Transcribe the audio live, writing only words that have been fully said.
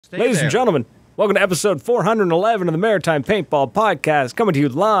Ladies and gentlemen, welcome to episode 411 of the Maritime Paintball Podcast, coming to you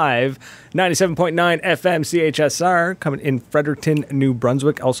live, 97.9 FM CHSR, coming in Fredericton, New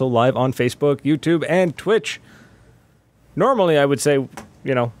Brunswick, also live on Facebook, YouTube, and Twitch. Normally, I would say,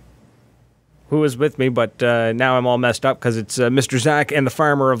 you know, who is with me, but now I'm all messed up because it's MrZak and the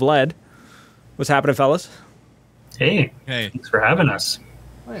Farmer of Lead. What's happening, fellas? Hey. Thanks for having us.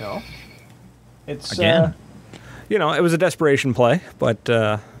 I know. It's, again? You know, it was a desperation play,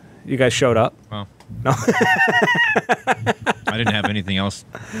 but you guys showed up. Well, no. I didn't have anything else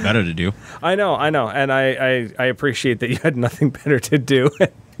better to do. I know, and I appreciate that you had nothing better to do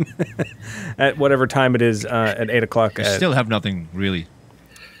at whatever time it is at 8 o'clock. I still have nothing really.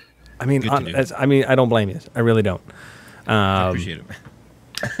 I mean, I don't blame you. I really don't. I appreciate it.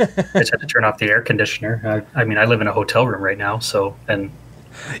 I just had to turn off the air conditioner. I mean, I live in a hotel room right now, so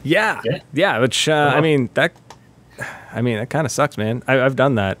yeah. Which I mean that kind of sucks, man. I've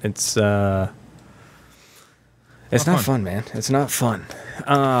done that. It's not fun, man. It's not fun.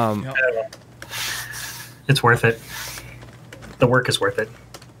 It's worth it. The work is worth it.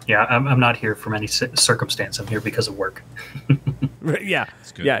 Yeah, I'm not here from any circumstance. I'm here because of work. Yeah,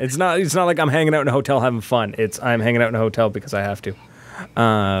 it's not like I'm hanging out in a hotel having fun. I'm hanging out in a hotel because I have to.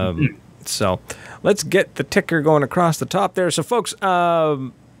 So let's get the ticker going across the top there. So, folks,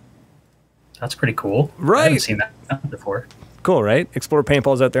 that's pretty cool. Right. I haven't seen that before. Cool, right? Explore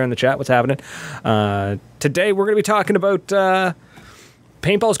Paintball's out there in the chat. What's happening? Today we're going to be talking about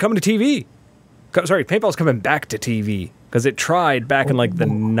paintball's coming to TV. Sorry, paintball's coming back to TV because it tried back in like the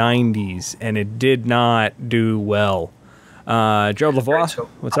 90s and it did not do well. Gerald Lavoie, right, so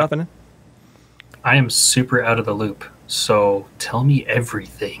what's happening? I am super out of the loop, so tell me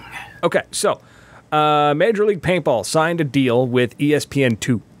everything. Okay, so Major League Paintball signed a deal with ESPN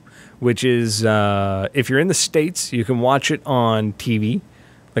 2. Which is, if you're in the States, you can watch it on TV,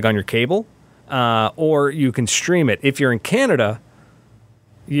 like on your cable, or you can stream it. If you're in Canada,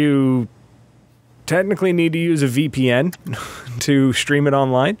 you technically need to use a VPN to stream it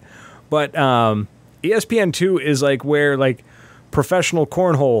online. But ESPN2 is like where like professional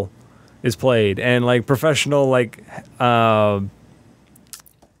cornhole is played and like professional like washer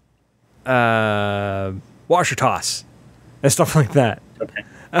toss and stuff like that. Okay.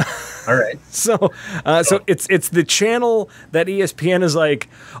 All right. So it's the channel that ESPN is like,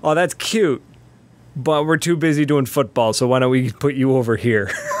 oh, that's cute, but we're too busy doing football, so why don't we put you over here?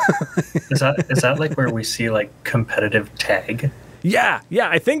 Is that like where we see like competitive tag? Yeah.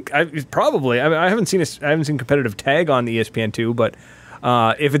 I think probably. I mean, I haven't seen competitive tag on ESPN2, but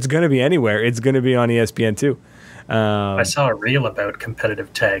if it's going to be anywhere, it's going to be on ESPN2. I saw a reel about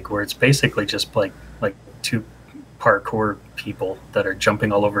competitive tag where it's basically just like two parkour people that are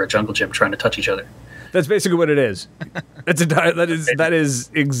jumping all over a jungle gym trying to touch each other. That's basically what it is. That is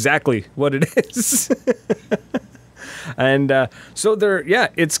exactly what it is. And so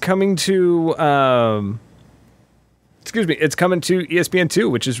it's coming to it's coming to ESPN2,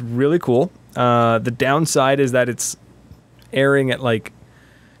 which is really cool. The downside is that it's airing at like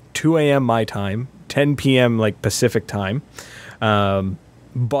 2 a.m. my time, 10 p.m. like Pacific time.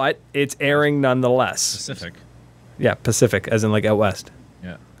 But it's airing nonetheless. Pacific. Yeah, Pacific, as in like out west.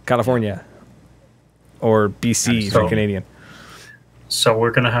 Yeah. California. Or BC if you're Canadian. So we're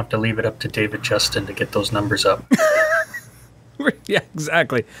going to have to leave it up to David Justin to get those numbers up. Yeah,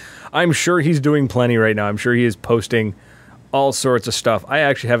 exactly. I'm sure he's doing plenty right now. I'm sure he is posting all sorts of stuff. I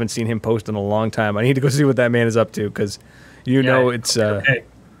actually haven't seen him post in a long time. I need to go see what that man is up to because know it's... okay.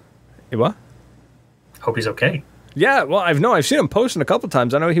 What? Hope he's okay. Yeah, well, I've seen him posting a couple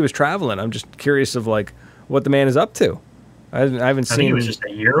times. I know he was traveling. I'm just curious of like what the man is up to. I haven't seen. I think it was just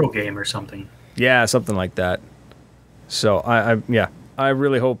a Euro game or something. Yeah, something like that. So I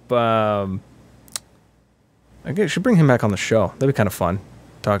really hope I should bring him back on the show. That'd be kind of fun.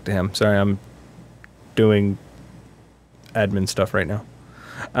 Talk to him. Sorry, I'm doing admin stuff right now.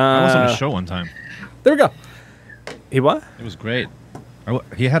 I was on a show one time. There we go. He what? It was great.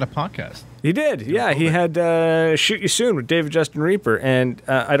 He had a podcast. He did, yeah. He had Shoot You Soon with David Justin Reaper, and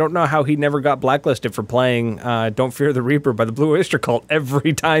I don't know how he never got blacklisted for playing Don't Fear the Reaper by the Blue Oyster Cult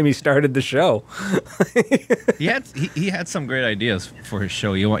every time he started the show. He had some great ideas for his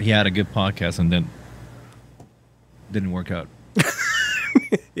show. He had a good podcast and then didn't work out.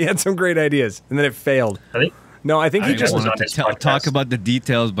 He had some great ideas, and then it failed. I think he just wanted to talk about the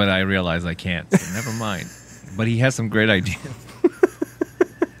details, but I realized I can't. So never mind. But he has some great ideas.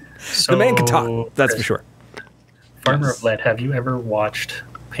 So, the man can talk, that's for sure. Farmer of Lead, have you ever watched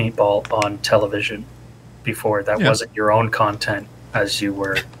paintball on television before? That wasn't your own content, as you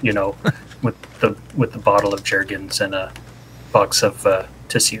were, with the bottle of Jergens and a box of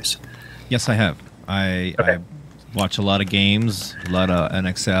tissues. Yes, I have. I watch a lot of games, a lot of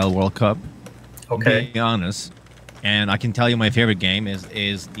NXL World Cup. Okay. To be honest, and I can tell you my favorite game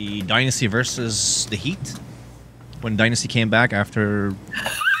is the Dynasty versus the Heat. When Dynasty came back after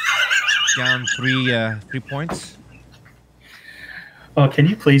down 3 points. Oh, can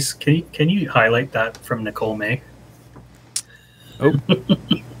you highlight that from Nicole May? Oh.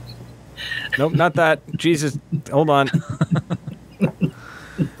 Nope, not that. Jesus, hold on.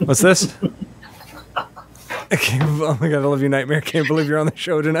 What's this? Oh my god, I love you, Nightmare. Can't believe you're on the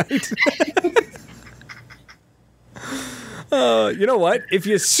show tonight. You know what? If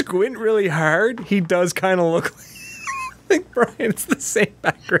you squint really hard, he does kind of look like Brian. It's the same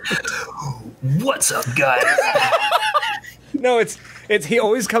background. What's up, guys? No, it's he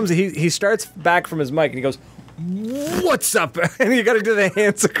always comes. He starts back from his mic and he goes, "What's up?" And you got to do the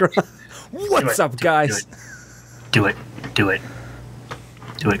hands across. What's up, guys? Do it,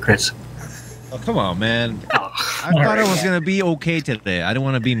 Chris. Oh, come on, man. I thought I was going to be okay today. I didn't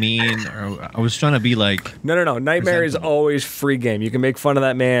want to be mean. Or I was trying to be like... No. Nightmare is always free game. You can make fun of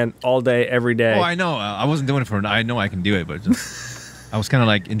that man all day, every day. Oh, I know. I wasn't doing it for... I know I can do it, but just, I was kind of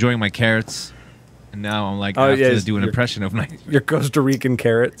like enjoying my carrots. And now I'm like, I have to do an impression of Nightmare. Your Costa Rican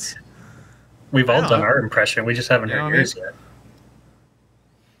carrots. We've all done our impression. We just haven't heard yours yet.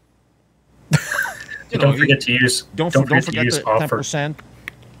 Don't forget to use offer 10%.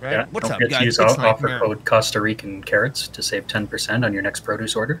 Right? Yeah, What's don't up, forget guys? to use offer code Costa Rican carrots to save 10% on your next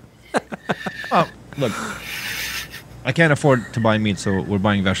produce order. Oh, look, I can't afford to buy meat, so we're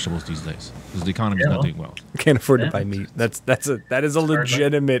buying vegetables these days because the economy is not doing well. Can't afford to buy meat. That is a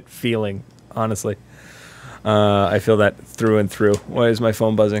legitimate feeling, honestly. I feel that through and through. Why is my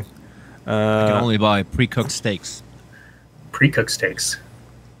phone buzzing? I can only buy pre-cooked steaks. Pre-cooked steaks.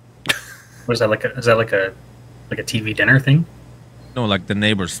 Is that like a TV dinner thing? No, like the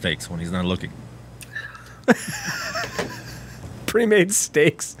neighbor's steaks when he's not looking. Pre-made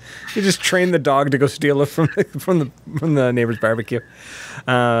steaks. You just train the dog to go steal it from the neighbor's barbecue.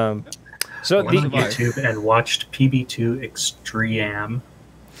 So I went on YouTube and watched PB2 Extreme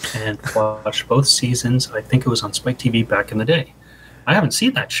and watched both seasons. I think it was on Spike TV back in the day. I haven't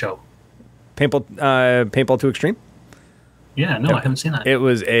seen that show. Paintball 2 Extreme? Yeah, no, I haven't seen that. It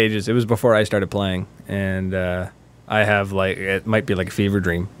was ages. It was before I started playing, and I have it might be like a fever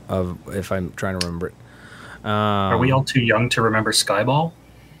dream of if I'm trying to remember it. Are we all too young to remember Skyball?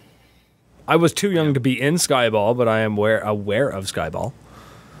 I was too young to be in Skyball, but I am aware of Skyball.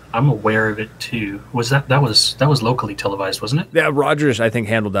 I'm aware of it too. That was locally televised, wasn't it? Yeah, Rogers I think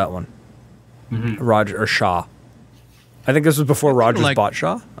handled that one. Mm-hmm. Roger or Shaw. I think this was before Rogers bought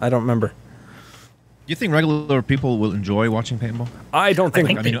Shaw. I don't remember. Do you think regular people will enjoy watching paintball? I don't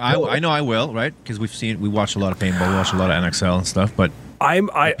think. I mean, I know I will, right? Because we watch a lot of paintball, we watch a lot of NXL and stuff. But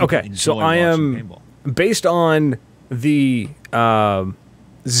okay. So I am paintball. Based on the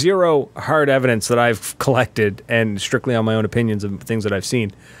zero hard evidence that I've collected and strictly on my own opinions of things that I've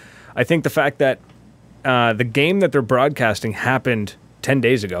seen. I think the fact that the game that they're broadcasting happened 10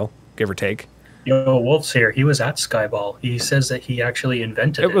 days ago, give or take. Yo, Wolf's here. He was at Skyball. He says that he actually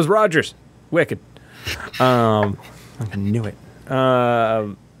invented it. It was Rogers. Wicked. I knew it.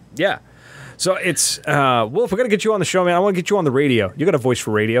 Yeah. So it's Wolf. We got to get you on the show, man. I want to get you on the radio. You got a voice for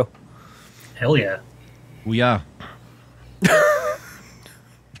radio. Hell yeah. Yeah.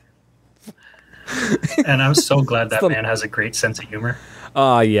 And I'm so glad that man has a great sense of humor.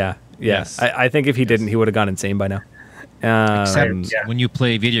 Yeah. Yes. I think if he didn't, he would have gone insane by now. Except when you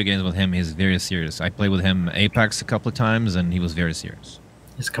play video games with him, he's very serious. I played with him Apex a couple of times, and he was very serious.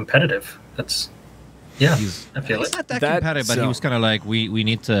 He's competitive. I feel he's not that competitive, but he was kind of like, we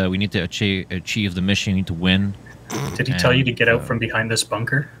need to achieve the mission. We need to win. Did he tell you to get out from behind this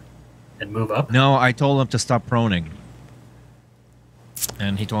bunker and move up? No, I told him to stop proning,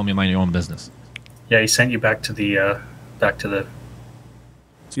 and he told me mind your own business. Yeah, he sent you back to the.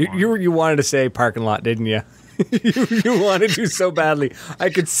 You wanted to say parking lot, didn't you? you wanted to so badly. I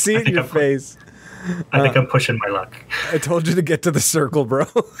could see it in your face. I think I'm pushing my luck. I told you to get to the circle, bro.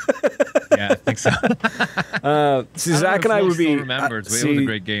 Yeah, I think so. See, Zach and I would be. Remember, it was a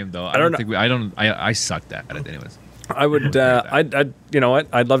great game, though. I sucked at it, anyways. I would. You know what?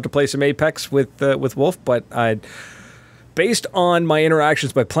 I'd love to play some Apex with Wolf, but based on my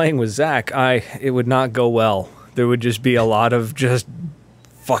interactions by playing with Zach, it would not go well. There would just be a lot of just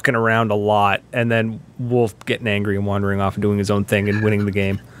fucking around a lot, and then Wolf getting angry and wandering off and doing his own thing and winning the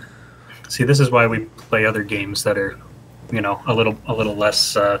game. See, this is why we play other games that are, a little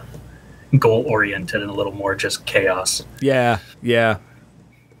less goal oriented and a little more just chaos. Yeah.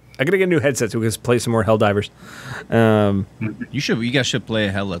 I gotta get a new headset so we can play some more Helldivers. You guys should play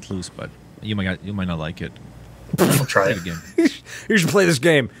Hell Let Loose, but you might not like it. I'll try it again. You should play this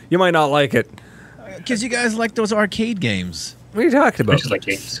game. You might not like it. Because you guys like those arcade games. What are you talking about? I just like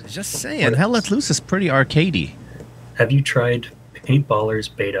games. Just saying, Hell Let Loose is pretty arcadey. Have you tried Paintballer's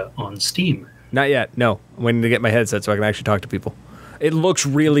beta on Steam? Not yet. No. I'm waiting to get my headset so I can actually talk to people. It looks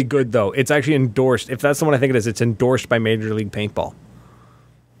really good, though. It's actually endorsed. If that's the one I think it is, it's endorsed by Major League Paintball.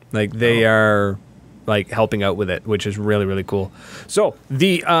 Like, they are, like, helping out with it, which is really, really cool. So,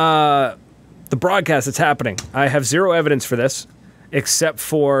 the broadcast that's happening, I have zero evidence for this, except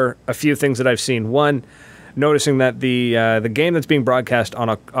for a few things that I've seen. One, noticing that the game that's being broadcast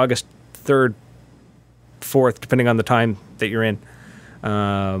on August 3rd, 4th, depending on the time that you're in,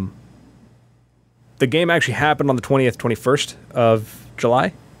 the game actually happened on the 20th, 21st of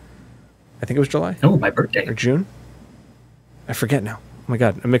July. I think it was July. Oh, my birthday. Or June. I forget now. Oh my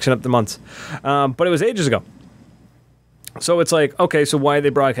God, I'm mixing up the months. But it was ages ago. So it's like, okay, so why are they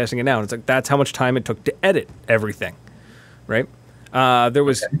broadcasting it now? And it's like, that's how much time it took to edit everything, right? There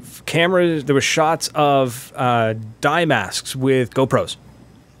was cameras, there was shots of dye masks with GoPros.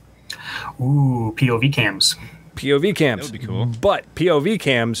 Ooh, POV cams. POV cams. That would be cool. But POV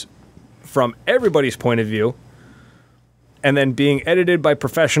cams from everybody's point of view and then being edited by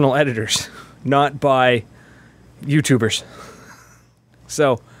professional editors, not by YouTubers.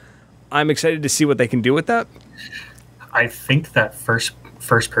 So I'm excited to see what they can do with that. I think that first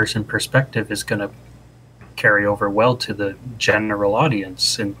person perspective is going to carry over well to the general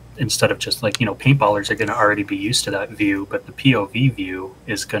audience, and instead of just like, paintballers are going to already be used to that view, but the POV view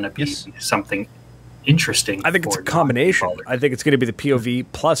is going to be something interesting. I think it's a combination. I think it's going to be the POV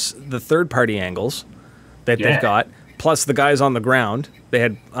plus the third-party angles that they've got, plus the guys on the ground. They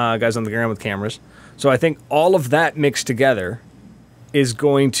had guys on the ground with cameras. So I think all of that mixed together is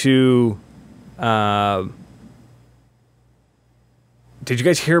going to... Did you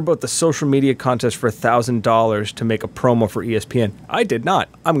guys hear about the social media contest for $1,000 to make a promo for ESPN? I did not.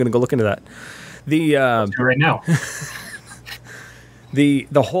 I'm going to go look into that. Let's do it right now.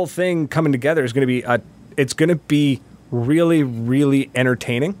 The whole thing coming together is going to be it's going to be really, really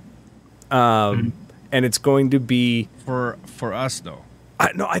entertaining, and it's going to be for us though.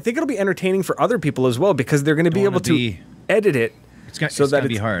 I think it'll be entertaining for other people as well, because they're going to be able to edit it so that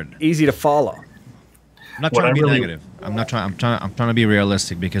it's hard, easy to follow. I'm not trying to be negative. I'm trying to be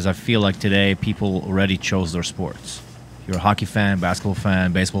realistic, because I feel like today people already chose their sports. You're a hockey fan, basketball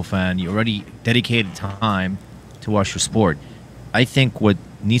fan, baseball fan. You already dedicated time to watch your sport. I think what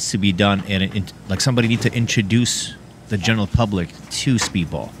needs to be done, like somebody needs to introduce the general public to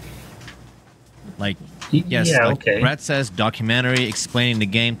speedball. Like, yes, Brett says, documentary explaining the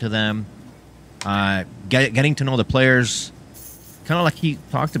game to them, getting to know the players. Kind of like he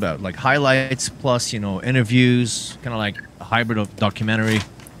talked about, like highlights plus, interviews, kind of like a hybrid of documentary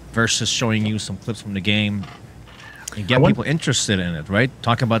versus showing you some clips from the game and get people interested in it, right?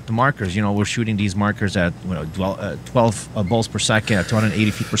 Talk about the markers. We're shooting these markers at 12 balls per second at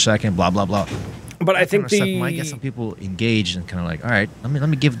 280 feet per second, blah, blah, blah. But I think might get some people engaged and kind of like, all right, let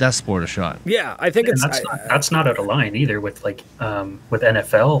me give that sport a shot. Yeah, I think that's not out of line either with with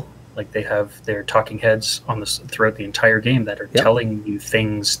NFL. Like, they have their talking heads on this throughout the entire game that are telling you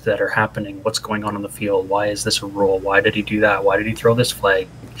things that are happening, what's going on the field, why is this a rule, why did he do that, why did he throw this flag,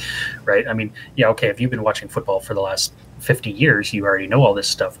 right? I mean, if you've been watching football for the last 50 years, you already know all this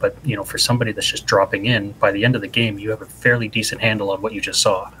stuff, but, for somebody that's just dropping in, by the end of the game, you have a fairly decent handle on what you just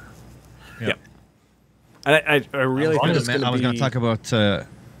saw. Yeah. I really think I was going to talk about...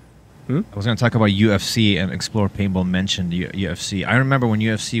 I was going to talk about UFC and Explore Paintball mentioned UFC. I remember when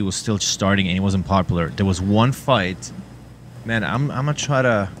UFC was still starting and it wasn't popular. There was one fight. Man, I'm going to try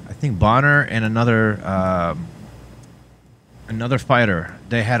to... I think Bonner and another fighter,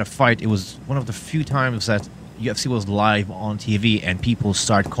 they had a fight. It was one of the few times that UFC was live on TV and people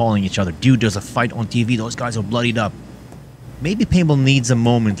start calling each other, dude, there's a fight on TV. Those guys are bloodied up. Maybe paintball needs a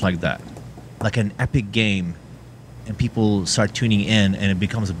moment like that. Like an epic game. And people start tuning in, and it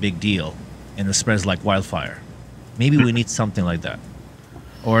becomes a big deal, and it spreads like wildfire. Maybe we need something like that,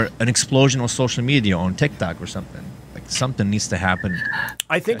 or an explosion on social media, on TikTok or something. Like, something needs to happen.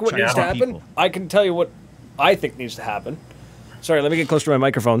 I think what needs to happen. I can tell you what I think needs to happen. Sorry, let me get close to my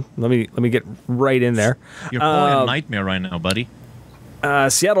microphone. Let me get right in there. You're pulling a nightmare right now, buddy.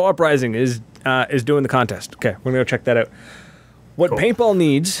 Seattle Uprising is doing the contest. Okay, we're gonna go check that out. What paintball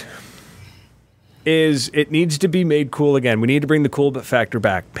needs is it needs to be made cool again. We need to bring the cool factor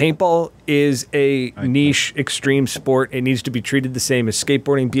back. Paintball is a niche extreme sport. It needs to be treated the same as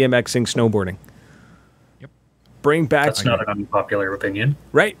skateboarding, BMXing, snowboarding. Yep. Bring back... That's not an unpopular opinion.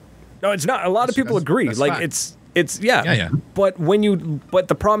 Right. No, it's not. A lot of people agree. Like fact. it's yeah. But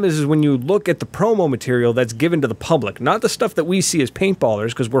the problem is when you look at the promo material that's given to the public, not the stuff that we see as paintballers,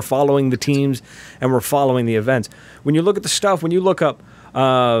 because we're following the teams and we're following the events. When you look at the stuff, when you look up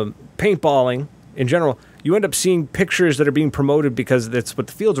paintballing in general, you end up seeing pictures that are being promoted because that's what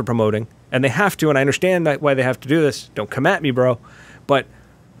the fields are promoting, and they have to. And I understand why they have to do this. Don't come at me, bro. But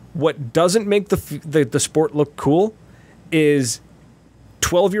what doesn't make the sport look cool is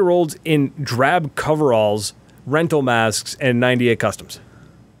 12-year-olds in drab coveralls, rental masks, and 98 customs.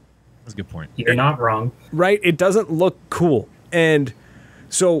 That's a good point. You're not wrong. Right? It doesn't look cool. And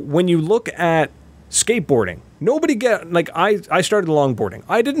so when you look at skateboarding, nobody I started longboarding.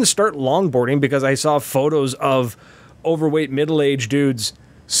 I didn't start longboarding because I saw photos of overweight middle-aged dudes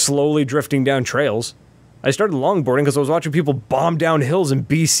slowly drifting down trails. I started longboarding because I was watching people bomb down hills in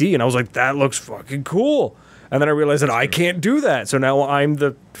BC, and I was like, that looks fucking cool. And then I realized that I can't do that. So now I'm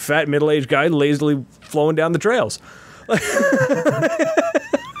the fat middle-aged guy lazily flowing down the trails.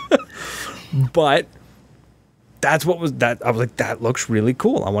 But that's what was that. I was like, that looks really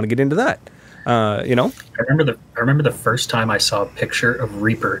cool. I want to get into that. I remember the first time I saw a picture of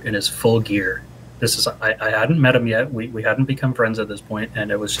Reaper in his full gear. I hadn't met him yet. We hadn't become friends at this point,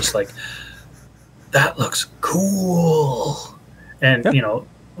 and it was just like, that looks cool. And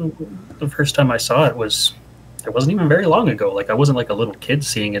the first time I saw it wasn't even very long ago. Like, I wasn't like a little kid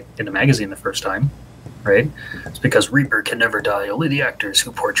seeing it in a magazine the first time, right? It's because Reaper can never die. Only the actors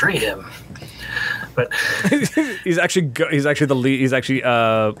who portray him. But he's actually the lead. He's actually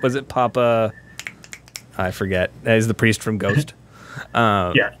was it Papa? I forget. He's the priest from Ghost.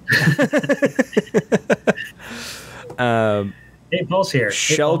 Yeah. Hey, Paul's here.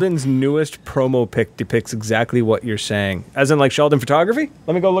 Sheldon's newest promo pic depicts exactly what you're saying. As in, like, Sheldon photography?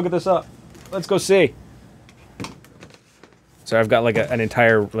 Let me go look at this up. Let's go see. So I've got like an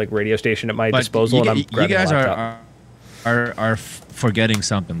entire like radio station at my disposal, and I'm grabbing you guys a laptop. are forgetting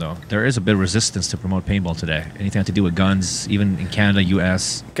something though. There is a bit of resistance to promote paintball today. Anything to do with guns, even in Canada,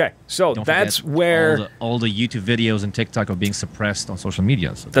 U.S. Okay, so that's where all the YouTube videos and TikTok are being suppressed on social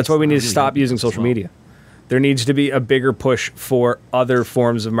media. So that's why we need to stop using social media. There needs to be a bigger push for other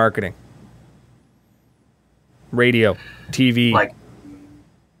forms of marketing. Radio, TV. Like,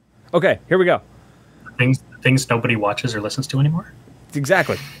 okay, here we go. Things nobody watches or listens to anymore?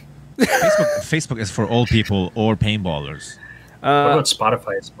 Exactly. Facebook is for old people or paintballers. What about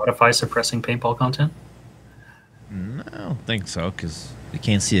Spotify? Is Spotify suppressing paintball content? No, I don't think so, because you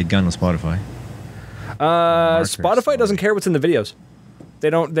can't see a gun on Spotify. Spotify doesn't care what's in the videos. They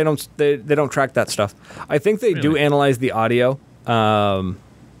don't track that stuff. I think they do analyze the audio.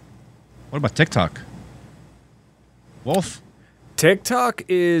 What about TikTok? Wolf? TikTok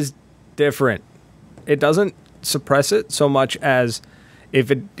is different. It doesn't suppress it so much as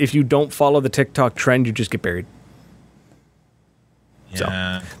if you don't follow the TikTok trend, you just get buried. Yeah,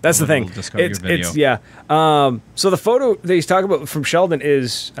 so that's the thing. It's yeah. So the photo that he's talking about from Sheldon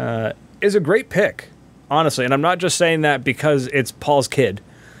is a great pic, honestly, and I'm not just saying that because it's Paul's kid,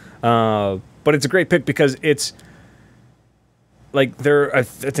 but it's a great pic because it's like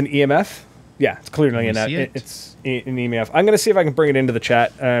it's an EMF. Yeah, it's clearly an EMF. It's an EMF. I'm gonna see if I can bring it into the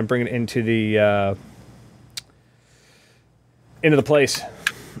chat and bring it into the place.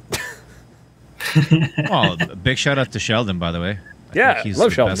 Well, big shout out to Sheldon, by the way. I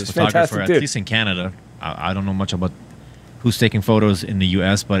love Sheldon. He's a fantastic dude. At least in Canada. I don't know much about who's taking photos in the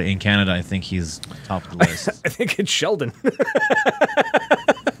U.S., but in Canada, I think he's top of the list. I think it's Sheldon.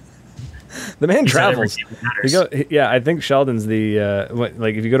 The man travels. I think Sheldon's the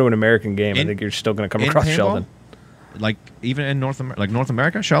like if you go to an American game, I think you're still going to come across Sheldon. Like even in North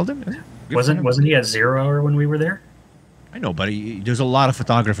America, Sheldon wasn't he at 0 Hour when we were there? I know, but there's a lot of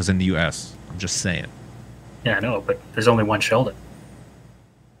photographers in the U.S. I'm just saying. Yeah, I know, but there's only one Sheldon.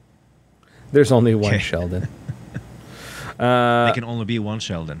 There's only one Sheldon. There can only be one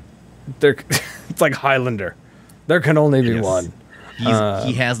Sheldon. It's like Highlander. There can only be one. He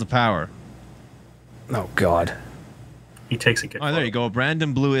has the power. Oh, God. He takes a good there you go.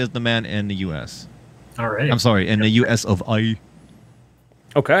 Brandon Blue is the man in the U.S. All right. I'm sorry, in the U.S. of I.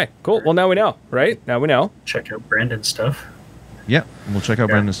 Okay, cool. Well, now we know, right? Now we know. Check out Brandon's stuff. Yeah, we'll check out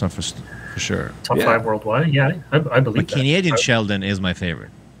Brandon's stuff for sure. Top 5 worldwide. Yeah, I believe that. Canadian Sheldon is my favorite.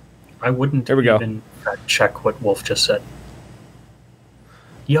 I wouldn't even check what Wolf just said.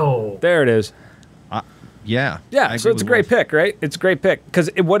 Yo. There it is. Yeah. Yeah, so it's a great pick, right? It's a great pick because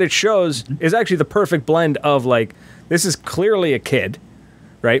what it shows is actually the perfect blend of, like, this is clearly a kid,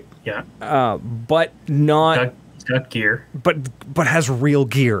 right? Yeah. But not... He's got gear. But has real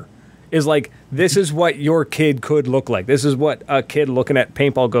gear. Is like, this is what your kid could look like. This is what a kid looking at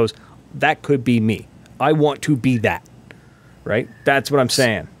paintball goes, that could be me. I want to be that. Right? That's what I'm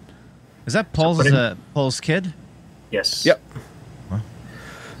saying. Is that Paul's kid? Yes. Yep. Huh?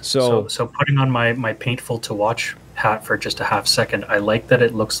 So putting on my Painful to Watch hat for just a half second, I like that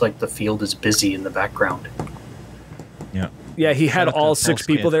it looks like the field is busy in the background. Yeah. Yeah, he had all 6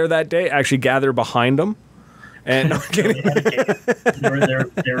 people there that day actually gather behind him. And they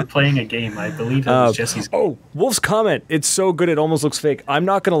were playing a game. I believe it was Jesse's game. Oh, Wolf's comment. It's so good it almost looks fake. I'm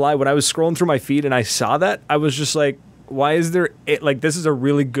not going to lie. When I was scrolling through my feed and I saw that, I was just like, why is there... this is a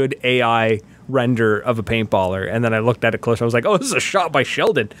really good AI render of a paintballer. And then I looked at it closer. I was like, oh, this is a shot by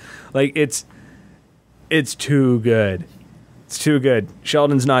Sheldon. Like, it's too good. It's too good.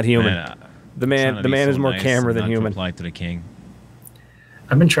 Sheldon's not human. The man is more camera than human. Reply to the king.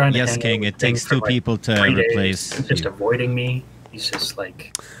 I've been trying to. Yes, King. It takes 2 people to replace. He's just avoiding me. He's just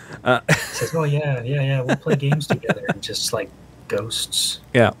like he says, "Oh yeah, we'll play games together," and just like ghosts.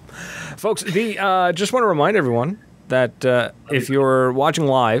 Yeah, folks. Just want to remind everyone that if you're watching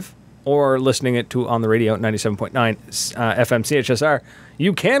live or listening it to on the radio at 97.9 FM CHSR,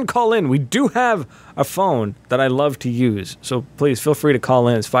 you can call in. We do have a phone that I love to use, so please feel free to call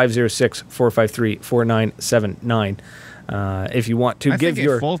in. It's 506-453-4979. If you want to give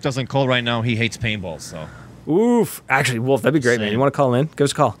your... if Wolf doesn't call right now, he hates paintball, so... Oof. Actually, Wolf, that'd be great, man. You want to call in? Give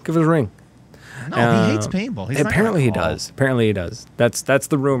us a call. Give us a ring. No, he hates paintball. Apparently he does. Apparently he does. That's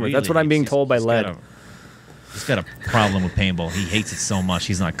the rumor. Really? That's what I'm being told by Led. He's got a problem with paintball. He hates it so much,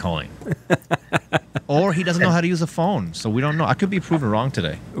 he's not calling. Or he doesn't know how to use a phone, so we don't know. I could be proven wrong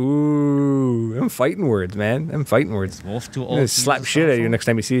today. Ooh, I'm fighting words, man. I'm fighting words. Wolf too old. Slap shit out of you next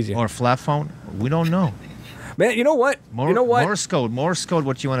time he sees you. Or a flat phone. We don't know. Man, you know what? Morse code.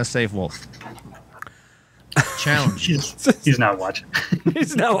 What you want to say, Wolf? Challenge. He's not watching.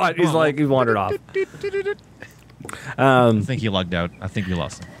 He's not watching. He's like, he wandered off. I think he logged out. I think we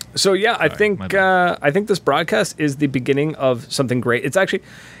lost him. So yeah, I think this broadcast is the beginning of something great. It's actually,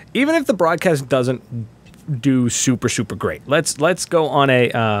 even if the broadcast doesn't do super great, let's go on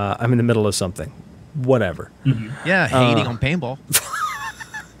a I'm in the middle of something, whatever. Mm-hmm. Yeah, hating on paintball.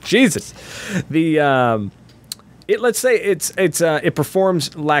 Jesus, let's say it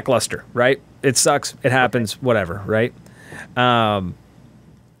performs lackluster, right? It sucks. It happens. Whatever, right?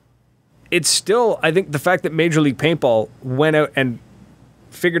 It's still, I think, the fact that Major League Paintball went out and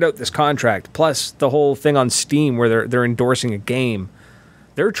figured out this contract, plus the whole thing on Steam where they're endorsing a game.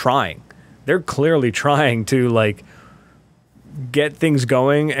 They're trying. They're clearly trying to like get things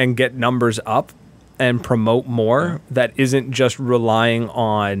going and get numbers up and promote more that isn't just relying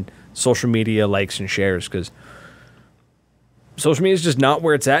on social media likes and shares, because social media is just not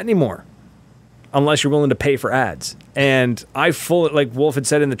where it's at anymore unless you're willing to pay for ads. And I fully, like Wolf had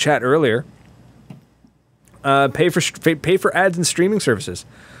said in the chat earlier, pay for ads and streaming services.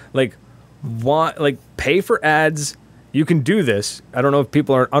 Like pay for ads. You can do this. I don't know if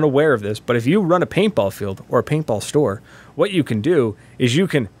people are unaware of this, but if you run a paintball field or a paintball store, what you can do is you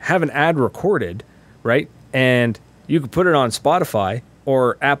can have an ad recorded, right? And you can put it on Spotify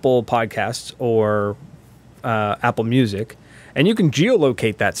or Apple Podcasts or Apple Music, and you can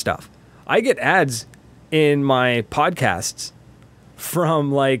geolocate that stuff. I get ads in my podcasts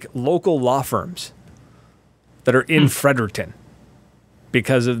from like local law firms that are in Fredericton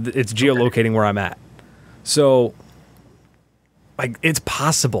because of it's geolocating where I'm at. So like it's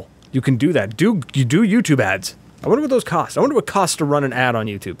possible. You can do that. You do YouTube ads. I wonder what those cost. I wonder what it costs to run an ad on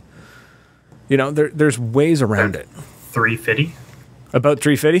YouTube. You know, there's ways around it. $350? About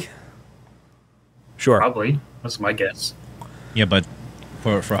 $350? Sure. Probably. That's my guess. Yeah, but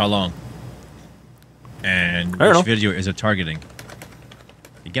for how long? And which video is it targeting?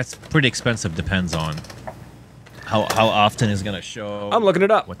 It gets pretty expensive. Depends on how often is going to show. I'm looking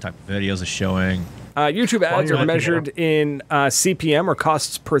it up. What type of videos is showing? YouTube ads are measured in CPM, or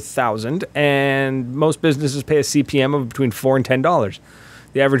costs per thousand, and most businesses pay a CPM of between $4 and $10.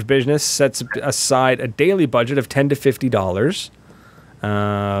 The average business sets aside a daily budget of $10 to $50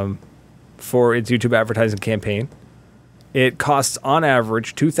 for its YouTube advertising campaign. It costs, on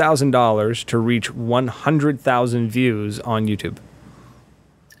average, $2,000 to reach 100,000 views on YouTube.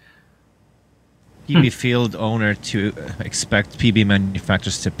 PB field owner to expect PB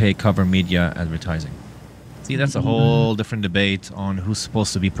manufacturers to pay cover media advertising. See, that's a whole different debate on who's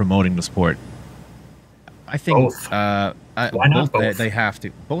supposed to be promoting the sport. I think both. They have to.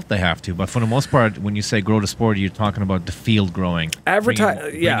 Both they have to. But for the most part, when you say grow the sport, you're talking about the field growing.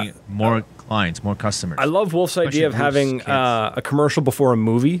 Bringing more clients, more customers. I love Wolf's idea of having a commercial before a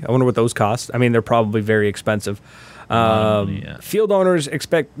movie. I wonder what those cost. I mean, they're probably very expensive. Field owners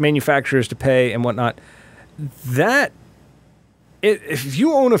expect manufacturers to pay and whatnot. That if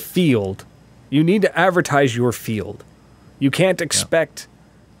you own a field, you need to advertise your field. You can't expect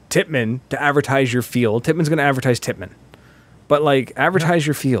Tippmann to advertise your field. Tippmann's going to advertise Tippmann. But, like, advertise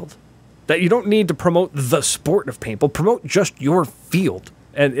your field. That you don't need to promote the sport of paintball. Promote just your field,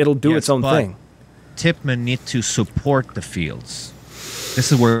 and it'll do its own thing. Tippmann need to support the fields.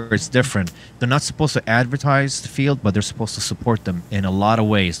 This is where it's different. They're not supposed to advertise the field, but they're supposed to support them in a lot of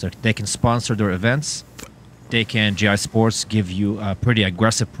ways. They can sponsor their events. They can, GI Sports, give you a pretty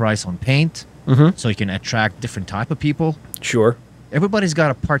aggressive price on paint, so you can attract different type of people. Sure. Everybody's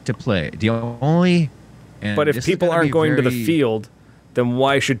got a part to play. But if people aren't going to the field, then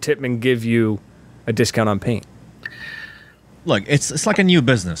why should Tippmann give you a discount on paint? Look, it's like a new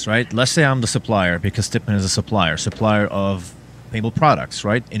business, right? Let's say I'm the supplier, because Tippmann is a supplier of paintball products,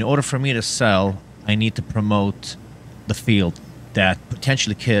 right? In order for me to sell, I need to promote the field that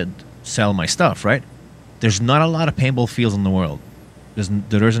potentially could sell my stuff, right? There's not a lot of paintball fields in the world.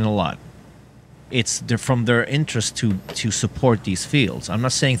 There isn't a lot. It's from their interest to support these fields. I'm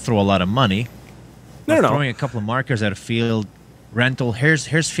not saying throw a lot of money. No. Throwing a couple of markers at a field, rental. Here's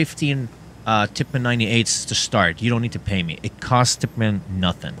 15 Tippmann 98s to start. You don't need to pay me. It costs Tippmann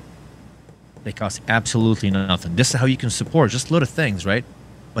nothing. They cost absolutely nothing. This is how you can support just little things, right?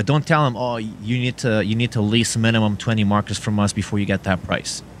 But don't tell them, oh, you need to lease minimum 20 markers from us before you get that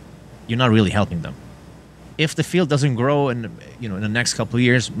price. You're not really helping them. If the field doesn't grow in the next couple of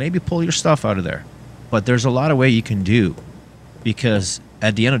years, maybe pull your stuff out of there. But there's a lot of way you can do, because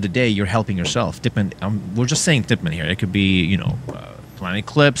at the end of the day, you're helping yourself. Tippmann, we're just saying Tippmann here. It could be Planet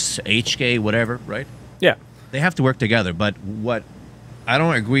Eclipse, HK, whatever, right? Yeah. They have to work together. But what I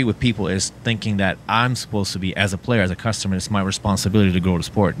don't agree with people is thinking that I'm supposed to be, as a player, as a customer, it's my responsibility to grow the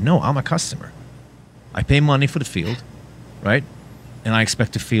sport. No, I'm a customer. I pay money for the field, right? And I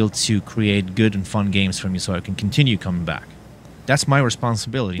expect the field to create good and fun games for me so I can continue coming back. That's my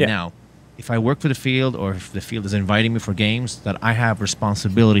responsibility. Yeah. Now, if I work for the field, or if the field is inviting me for games, that I have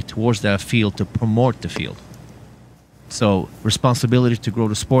responsibility towards that field to promote the field. So responsibility to grow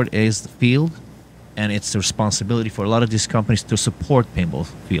the sport is the field, and it's the responsibility for a lot of these companies to support paintball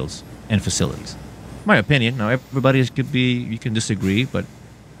fields and facilities. My opinion. Now, everybody could be, you can disagree, but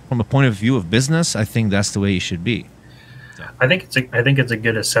from a point of view of business, I think that's the way it should be. So. I think it's a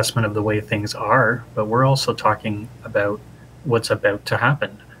good assessment of the way things are, but we're also talking about what's about to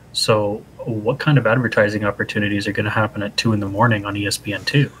happen. So what kind of advertising opportunities are going to happen at 2 in the morning on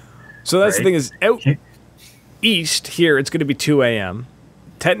ESPN2? So that's the thing is, out east here, it's going to be 2 a.m.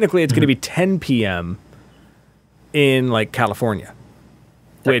 Technically, it's going to be 10 p.m. in, like, California.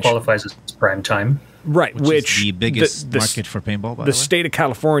 That qualifies as prime time. Right, which is the biggest market for paintball, by the way. The state of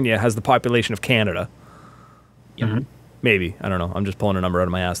California has the population of Canada. Yep. Maybe. I don't know. I'm just pulling a number out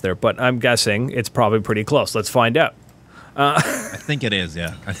of my ass there. But I'm guessing it's probably pretty close. Let's find out. I think it is,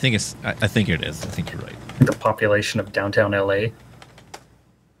 yeah. I think it is. I think you're right. The population of downtown LA.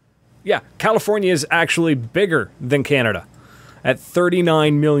 Yeah, California is actually bigger than Canada at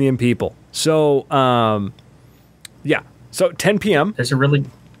 39 million people. So, yeah. So 10 p.m. There's a really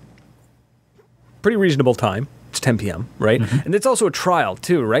pretty reasonable time. It's 10 p.m., right? And it's also a trial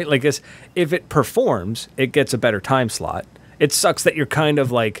too, right? Like, if it performs, it gets a better time slot. It sucks that you're kind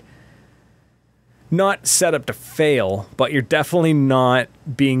of like not set up to fail, but you're definitely not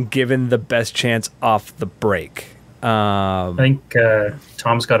being given the best chance off the break. I think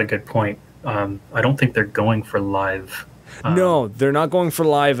Tom's got a good point. I don't think they're going for live. No, they're not going for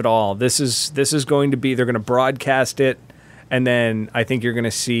live at all. This is going to be, they're going to broadcast it, and then I think you're going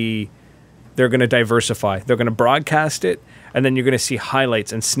to see they're going to diversify. They're going to broadcast it, and then you're going to see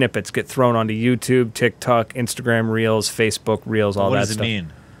highlights and snippets get thrown onto YouTube, TikTok, Instagram Reels, Facebook Reels, all that stuff. What does it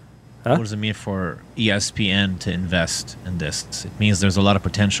mean? Huh? What does it mean for ESPN to invest in this? It means there's a lot of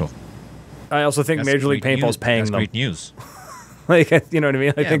potential. I also think Major League Paintball is paying them. That's great news. Like, you know what I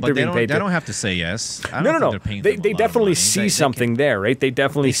mean? I think they're being paid. They don't have to say yes. No. They definitely see something there, right? They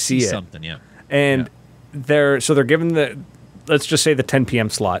definitely see it. Something, yeah. And they're given the, let's just say the 10 p.m.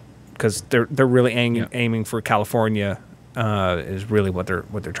 slot, because they're really aiming for California. Is really what they're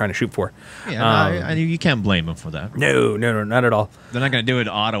trying to shoot for. Yeah, you can't blame them for that. No, not at all. They're not going to do it in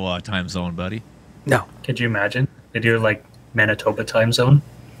Ottawa time zone, buddy. No. Could you imagine? They do like Manitoba time zone.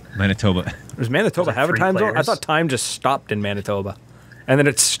 Manitoba. Does Manitoba have a time zone? I thought time just stopped in Manitoba, and then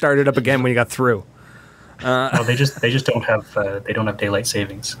it started up again when you got through. No, they just don't have daylight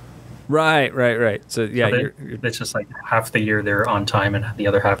savings. Right. So yeah, so it's just like half the year they're on time, and the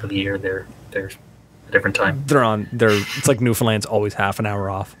other half of the year they're a different time. It's like Newfoundland's always half an hour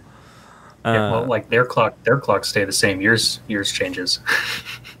off. Well, like their clocks stay the same. Yours changes.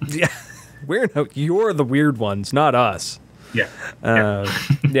 Yeah, you're the weird ones, not us. Yeah.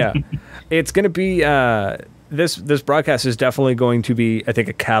 It's going to be this broadcast is definitely going to be, I think,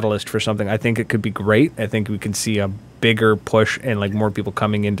 a catalyst for something. I think it could be great. I think we can see a bigger push and like more people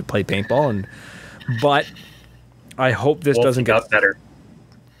coming in to play paintball. But I hope this doesn't get better.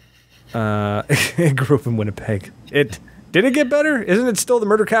 It grew up in Winnipeg. Did it get better? Isn't it still the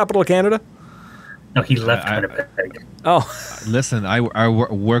murder capital of Canada? No, he left Winnipeg. Oh, listen, I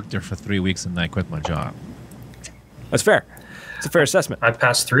worked there for 3 weeks and I quit my job. That's fair. It's a fair assessment. I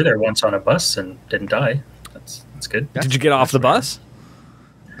passed through there once on a bus and didn't die. That's good. Did you get off the bus?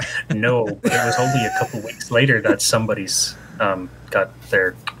 No, but it was only a couple weeks later that somebody's got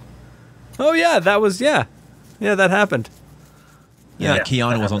their. Oh yeah, that happened. Yeah,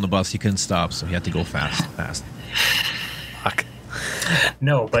 Keanu was on the bus. He couldn't stop, so he had to go fast. Fuck.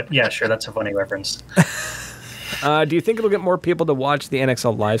 No, but yeah, sure, that's a funny reference. Do you think it'll get more people to watch the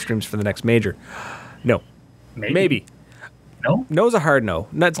NXL live streams for the next major? No. Maybe. No? No is a hard no.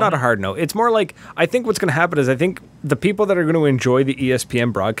 No, it's not a hard no. It's more like, I think what's going to happen is I think the people that are going to enjoy the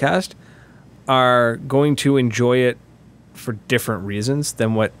ESPN broadcast are going to enjoy it for different reasons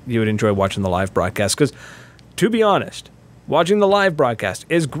than what you would enjoy watching the live broadcast. Because, to be honest, watching the live broadcast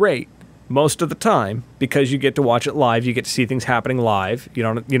is great most of the time because you get to watch it live. You get to see things happening live. You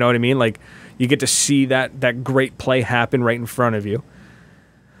know what I mean? Like, you get to see that great play happen right in front of you.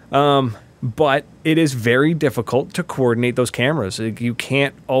 But it is very difficult to coordinate those cameras. You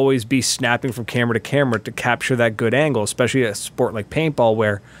can't always be snapping from camera to camera to capture that good angle, especially a sport like paintball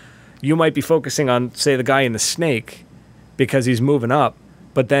where you might be focusing on, say, the guy in the snake because he's moving up,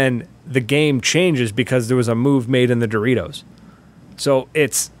 but then the game changes because there was a move made in the Doritos. So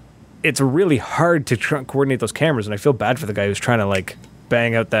it's really hard to coordinate those cameras, and I feel bad for the guy who's trying to like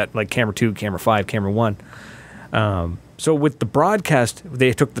bang out that like camera 2, camera 5, camera 1. So with the broadcast,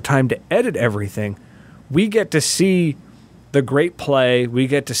 they took the time to edit everything. We get to see the great play. We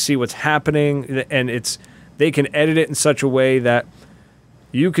get to see what's happening, and they can edit it in such a way that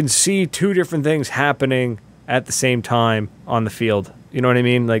you can see two different things happening at the same time on the field. You know what I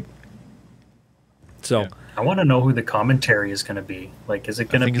mean? Like, so. Yeah. I want to know who the commentary is going to be. Like, is it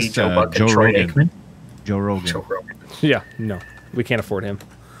going to be Joe Buck Joe and Troy Rogan. Aikman? Joe Rogan. Joe Rogan. Yeah, no, we can't afford him.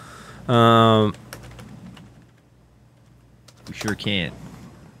 We sure can't.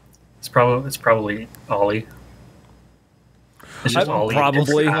 It's probably Ollie. It's just Ollie.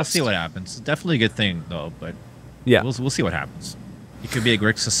 Probably. We'll see what happens. It's definitely a good thing, though. But yeah, we'll see what happens. It could be a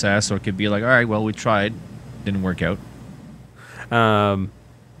great success, or it could be like, all right, well, we tried, didn't work out.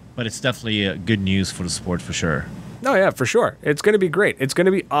 But it's definitely good news for the sport for sure. Oh, yeah, for sure. It's going to be great. It's going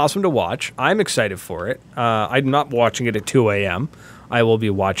to be awesome to watch. I'm excited for it. I'm not watching it at 2 a.m. I will be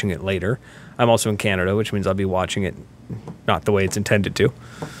watching it later. I'm also in Canada, which means I'll be watching it not the way it's intended to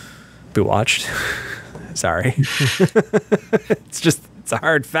be watched. Sorry. It's a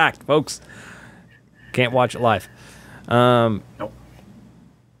hard fact, folks. Can't watch it live. Nope.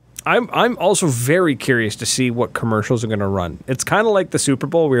 I'm also very curious to see what commercials are going to run. It's kind of like the Super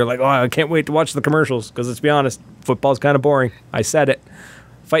Bowl where you're like, oh, I can't wait to watch the commercials because let's be honest, football's kind of boring. I said it.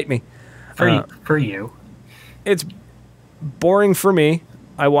 Fight me. For you. It's boring for me.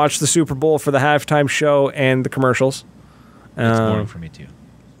 I watch the Super Bowl for the halftime show and the commercials. It's boring for me too.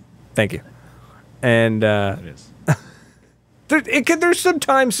 Thank you. And it is. There's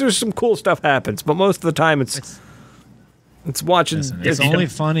sometimes there's some cool stuff happens, but most of the time it's watching. Listen, it's only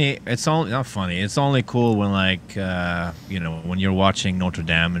funny. It's only not funny. It's only cool when when you're watching Notre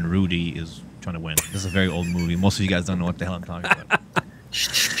Dame and Rudy is trying to win. This is a very old movie. Most of you guys don't know what the hell I'm talking about.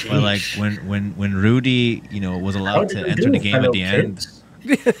 But like when Rudy, was allowed to enter the game at the end.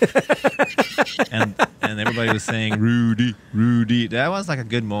 and everybody was saying Rudy. That was like a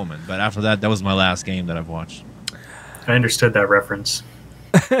good moment. But after that was my last game that I've watched. I understood that reference.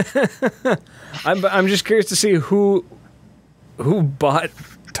 I'm just curious to see who bought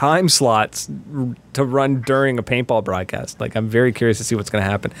time slots to run during a paintball broadcast. Like, I'm very curious to see what's going to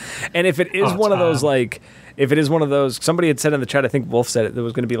happen. And if it is one of those, somebody had said in the chat, I think Wolf said it, there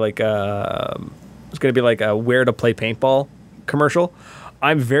was going to be like a where to play paintball commercial.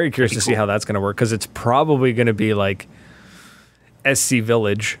 I'm very curious to see how that's going to work because it's probably going to be like SC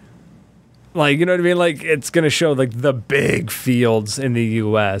Village. Like, you know what I mean? Like, it's going to show like the big fields in the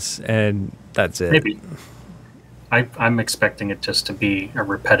U.S. and that's it. Maybe. I'm expecting it just to be a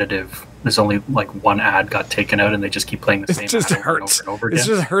repetitive. There's only like one ad got taken out, and they just keep playing the same ad over and over again. It's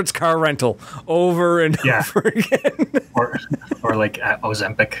just Hertz car rental over and over again. or like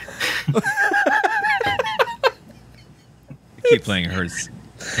Ozempic. Keep playing Hertz.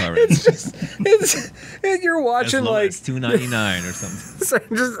 You're watching as low like as $2.99 or something. So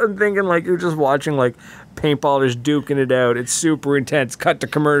I'm thinking like you're just watching like paintballers duking it out. It's super intense. Cut to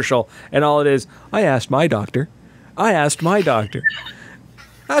commercial, and all it is. I asked my doctor. Ask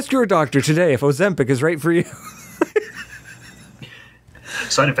your doctor today if Ozempic is right for you.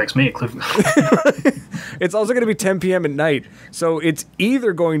 Side effects may include. It's also going to be 10 p.m. at night, so it's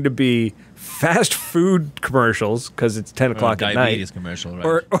either going to be fast food commercials because it's 10 o'clock at night, diabetes commercial,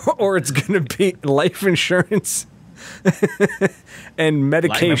 right? or it's going to be life insurance and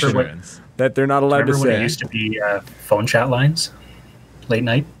medication that they're not allowed to say. Remember when it used to be phone chat lines late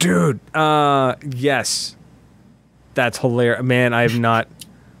night? Dude, yes. That's hilarious. Man, I have not.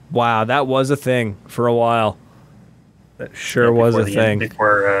 Wow, that was a thing for a while. That sure was a thing.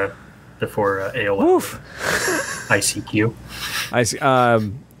 Before AOL. Oof. ICQ. I see.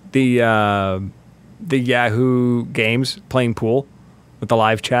 The Yahoo games playing pool with the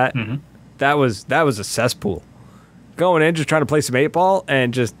live chat. Mm-hmm. That was a cesspool. Going in, just trying to play some 8-ball,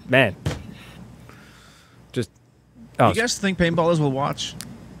 and just man. Do you guys think paintballers will watch?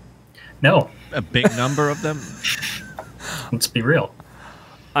 No. A big number of them? Let's be real.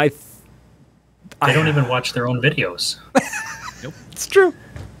 They don't even watch their own videos. Nope. It's true.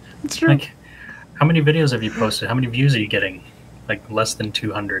 Like, how many videos have you posted? How many views are you getting? Like less than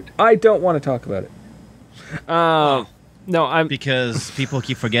 200. I don't want to talk about it. No, I'm because people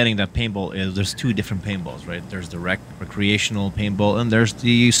keep forgetting that paintball there's two different paintballs, right? There's the recreational paintball and there's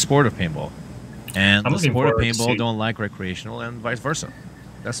the sport of paintball. And the sport of paintball don't like recreational and vice versa.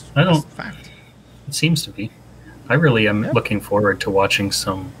 That's a fact. It seems to be. I really am looking forward to watching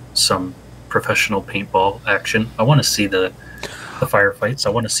some professional paintball action. I want to see the firefights. I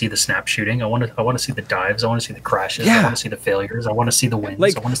want to see the snap shooting. I want to see the dives. I want to see the crashes. I want to see the failures. I want to see the wins.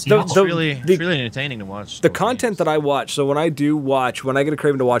 Like, I want to see it's really entertaining to watch. The content that I watch. So when I get a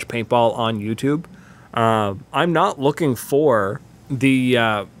craving to watch paintball on YouTube, I'm not looking for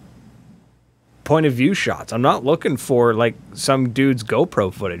the point of view shots. I'm not looking for like some dude's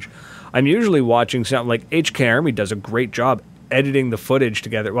GoPro footage. I'm usually watching something like HK Army does a great job editing the footage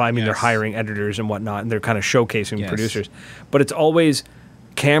together. Well, I mean, they're hiring editors and whatnot, and they're kind of showcasing producers. But it's always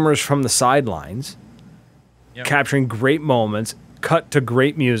cameras from the sidelines, capturing great moments, cut to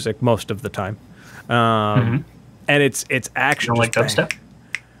great music most of the time. And it's action. You don't like dubstep?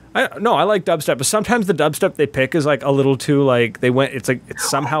 No, I like dubstep, but sometimes the dubstep they pick is like a little too like it's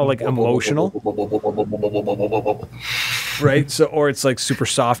somehow like emotional, right? So or it's like super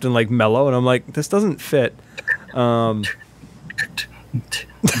soft and like mellow, and I'm like, this doesn't fit.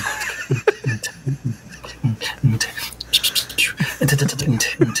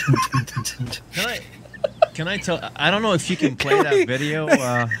 Can I tell? I don't know if you can play that video.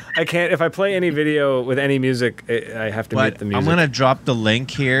 I can't. If I play any video with any music, I have to mute the music. I'm gonna drop the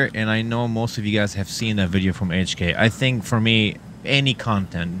link here, and I know most of you guys have seen that video from HK. I think for me, any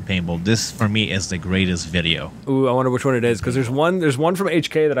content in paintball, this for me is the greatest video. Ooh, I wonder which one it is because there's one from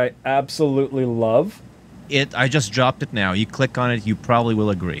HK that I absolutely love. I just dropped it now. You click on it, you probably will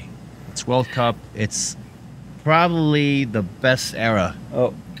agree. It's World Cup. It's probably the best era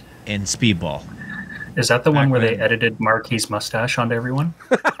in speedball. Is that the one where they edited Marquis' mustache onto everyone?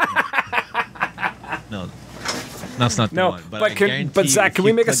 No, that's not the one. But Zach, can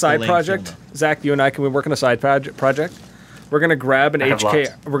we make a side project? Zach, you and I, can we work on a side project? We're gonna grab an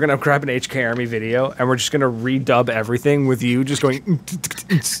HK. We're gonna grab an HK Army video, and we're just gonna redub everything with you just going.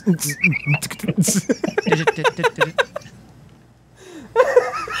 It's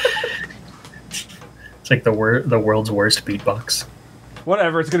like the world's worst beatbox.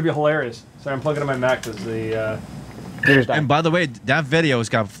 Whatever, it's gonna be hilarious. Sorry, I'm plugging in my Mac because the. And by the way, that video has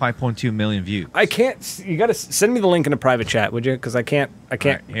got 5.2 million views. I can't. You gotta send me the link in a private chat, would you? Because I can't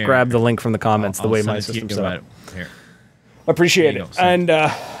grab the link from the comments the way my system's set up. Here. Appreciate it. And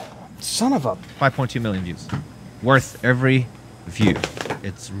son of a 5.2 million views. Worth every view.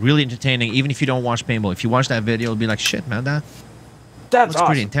 It's really entertaining, even if you don't watch paintball. If you watch that video, it'll be like, shit, man, that's awesome.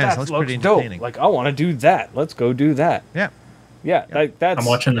 Pretty intense. That looks pretty entertaining. Dope. Like, I want to do that. Let's go do that. Yeah. Yeah. Like that's. I'm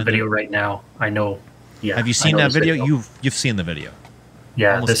watching the video right now. I know. Yeah. Have you seen that video? You've seen the video.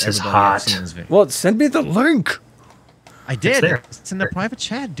 Yeah, Almost this is hot. Well, send me the link. I did. It's in the private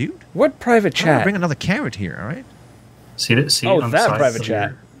chat, dude. What private chat? Bring another carrot here, all right? See it on that the private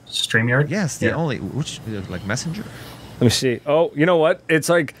chat. StreamYard? Yes, the only like Messenger. Let me see. Oh, you know what? It's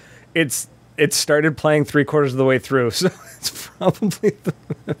like it started playing 3/4 of the way through, so it's probably the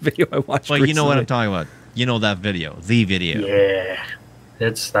video I watched. But you know what I'm talking about. You know that video, the video. Yeah,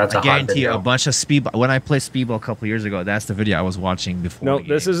 that's a hot video. I guarantee you, a bunch of speedball. When I played speedball a couple years ago, that's the video I was watching before. No,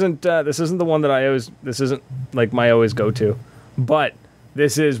 this isn't the one that I always. This isn't like my always go to, but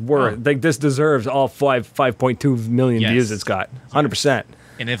This is worth like this deserves all 5.2 million views it's got. 100%.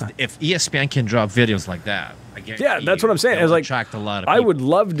 And if ESPN can drop videos like that, I guarantee that's what I'm saying. It's like attract a lot of people. I would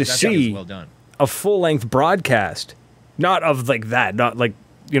love to see a full-length broadcast, not of like that, not like,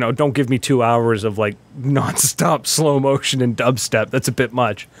 you know, don't give me 2 hours of like nonstop slow motion and dubstep. That's a bit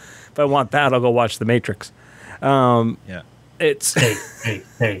much. If I want that, I'll go watch The Matrix. It's hey,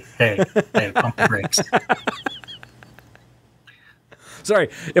 pump the brakes. Sorry,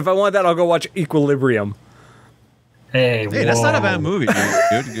 if I want that, I'll go watch Equilibrium. Hey, that's not a bad movie,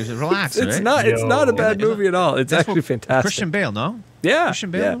 dude. Just relax. It's not. It's not a bad movie at all. It's actually fantastic. Christian Bale, no? Yeah,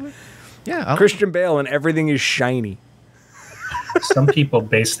 Christian Bale. Yeah, Christian Bale, and everything is shiny. Some people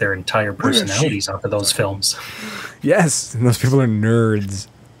base their entire personalities off of those films. Yes, and those people are nerds.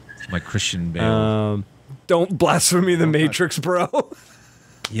 My Christian Bale. Don't blaspheme The Matrix, bro.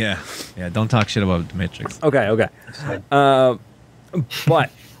 Yeah. Don't talk shit about The Matrix. Okay. But,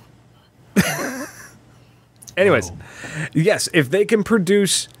 anyways, yes, if they can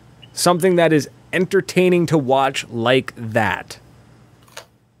produce something that is entertaining to watch like that,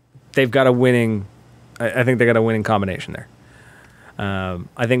 they've got a winning. I think they got a winning combination there.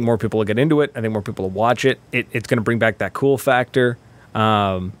 I think more people will get into it. I think more people will watch it. It's going to bring back that cool factor,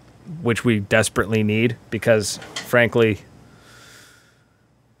 which we desperately need because, frankly,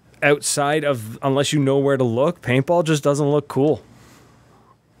 outside of, unless you know where to look, paintball just doesn't look cool.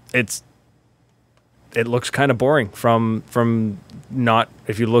 It looks kind of boring from not,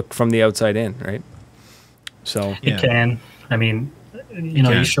 if you look from the outside in, right? So it can. I mean,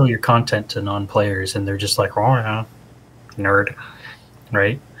 you show your content to non-players and they're just like, oh yeah, nerd,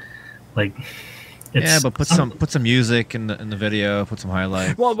 right? Like, but put some music in the video, put some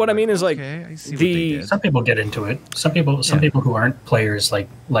highlights. Well, what I mean is like I see some people get into it. Some people who aren't players like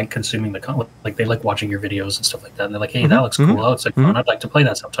consuming the content. Like they like watching your videos and stuff like that. And they're like, hey, that looks cool. That looks like fun. I'd like to play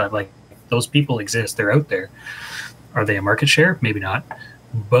that sometime. Like those people exist. They're out there. Are they a market share? Maybe not.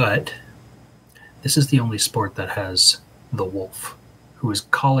 But this is the only sport that has the wolf, who is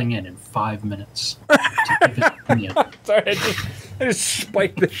calling in 5 minutes to give his opinion. Sorry, I just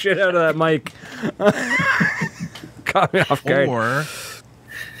spiked the shit out of that mic. Caught me off guard. Or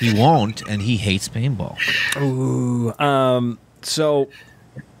he won't, and he hates paintball. Ooh, so...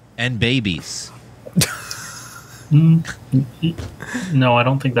 And babies. No, I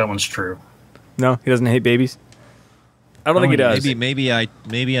don't think that one's true. No, he doesn't hate babies? I don't think he does. Maybe I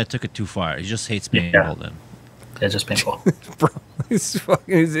took it too far. He just hates paintball then. Yeah, just paintball. Bro, he's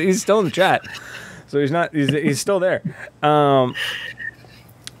still in the chat, so he's still there.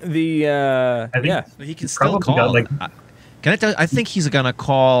 He can still call. Can I tell you, I think he's gonna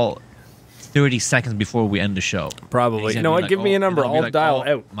call 30 seconds before we end the show. Probably. You know what? Give me a number. I'll dial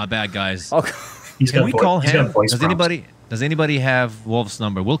out. My bad, guys. Can we call him? Does anybody have Wolf's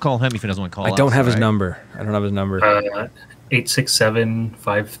number? We'll call him if he doesn't want to call us. I don't have his number.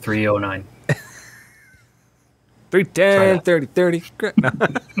 867-5309. 310 30 30.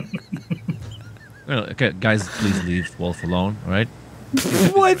 Okay, guys, please leave Wolf alone, all right?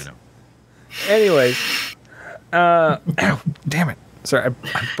 What? Anyways, ow, damn it. Sorry,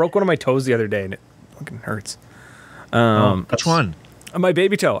 I broke one of my toes the other day and it fucking hurts. Which one? My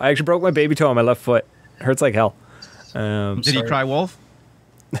baby toe. I actually broke my baby toe on my left foot. It hurts like hell. Did he cry wolf?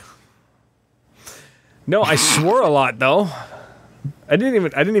 No, I swore a lot though. I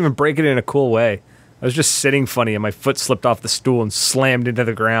didn't even break it in a cool way. I was just sitting funny and my foot slipped off the stool and slammed into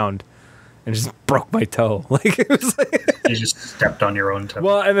the ground and just broke my toe. Like it was like you just stepped on your own toe.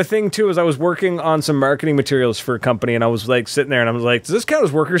 Well, and the thing too is I was working on some marketing materials for a company and I was like sitting there and I was like, does this count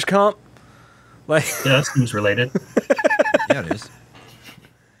as workers' comp? Like yeah, that seems related. Yeah, it is.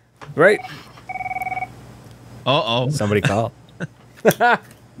 Right? Uh-oh. Somebody call.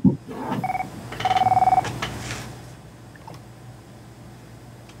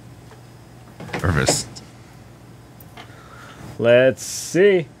 Nervous. Let's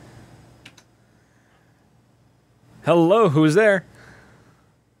see. Hello, who's there?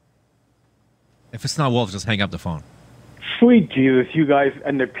 If it's not Wolf, just hang up the phone. Sweet Jesus, you guys,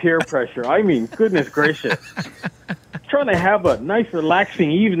 and the peer pressure. I mean, goodness gracious. Trying to have a nice, relaxing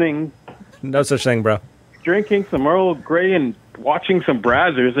evening. No such thing, bro. Drinking some Earl Grey and watching some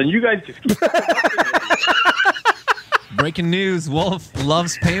Brazzers, and you guys just keep... Breaking news, Wolf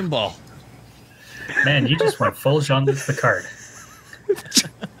loves paintball. Man, you just went full Jean-Luc Picard.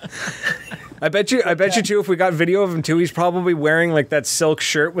 I bet you too, if we got video of him too, he's probably wearing like that silk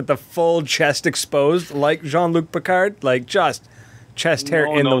shirt with the full chest exposed, like Jean-Luc Picard, like just chest hair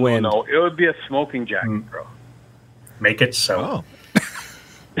in the wind. No, it would be a smoking jacket, bro. Make it so. Oh.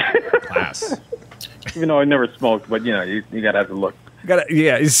 Class. Even though I never smoked, but you know, you gotta have to look. He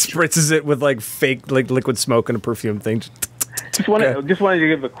spritzes it with like fake like liquid smoke and a perfume thing. Just wanted to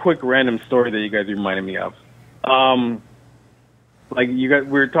give a quick random story that you guys reminded me of. Like you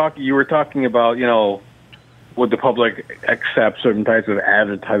were talking about, you know, would the public accept certain types of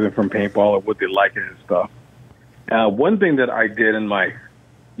advertising from paintball, or would they like it and stuff? One thing that I did in my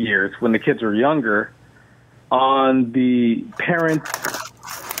years when the kids were younger, on the parents,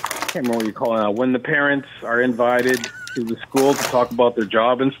 I can't remember what you call it now, when the parents are invited to the school to talk about their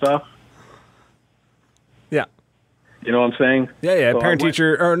job and stuff. Yeah. You know what I'm saying? Yeah. So parent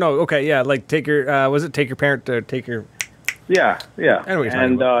teacher, or no, okay, yeah, like take your parent to take your. Yeah.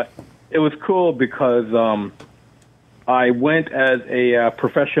 And it was cool because I went as a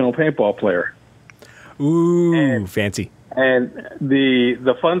professional paintball player. Ooh, fancy. And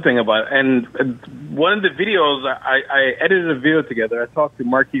the fun thing about it, and one of the videos, I edited a video together. I talked to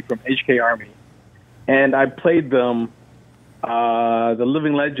Marky from HK Army, and I played them the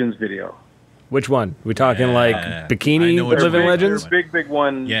Living Legends video. Which one? We talking like bikini Living Legends? Big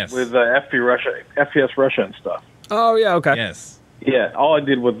one with FPS Russia and stuff. Oh, yeah, okay. Yes. Yeah, all I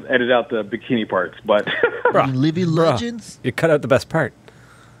did was edit out the bikini parts, but... Living Legends? You cut out the best part.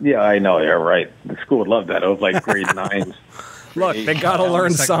 Yeah, I know, yeah, right. The school would love that. It was like grade 9s. Look, they got to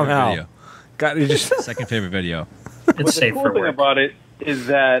learn somehow. Second favorite video. It's safe for work. The cool thing about it is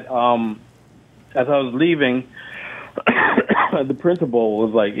that as I was leaving, the principal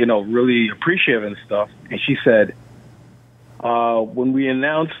was like, you know, really appreciative and stuff. And she said, when we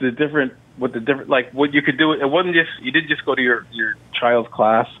announced the different, like what you could do, it wasn't just, you didn't just go to your child's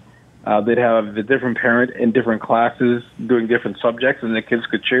class. They'd have the different parent in different classes doing different subjects, and the kids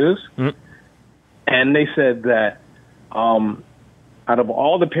could choose. Mm-hmm. And they said that out of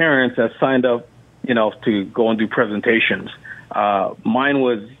all the parents that signed up, you know, to go and do presentations, mine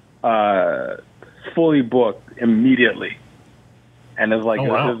was fully booked immediately. And it's like,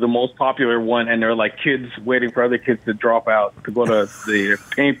 This is the most popular one, and there are like kids waiting for other kids to drop out to go to the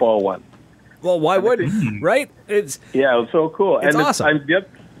paintball one. Well, why wouldn't, right? It was so cool. It's awesome.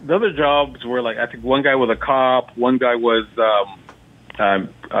 The other jobs were like, I think one guy was a cop, one guy was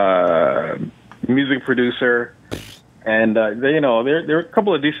music producer, and they, you know, there are a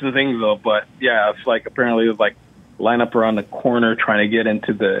couple of decent things though. But yeah, it's like apparently it was like line up around the corner trying to get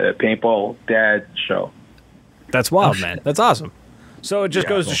into the paintball dad show. That's wild, man. That's awesome. So it just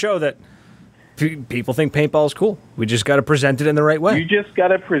goes to show that people think paintball is cool. We just got to present it in the right way. You just got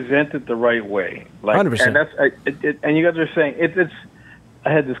to present it the right way. Like, 100%. And that's and you guys are saying it's.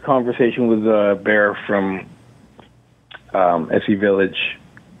 I had this conversation with Bear from SE Village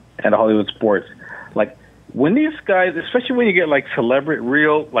and Hollywood Sports. Like when these guys, especially when you get like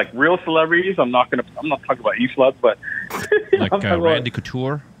real celebrities. I'm not talking about E-Slug, but like Randy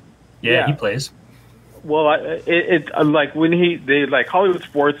Couture. Yeah, he plays. Well, it's like when they like Hollywood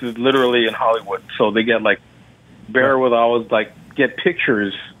Sports is literally in Hollywood, so they get like Bear would always like get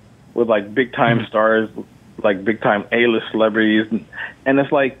pictures with like big time stars, like big time A-list celebrities, and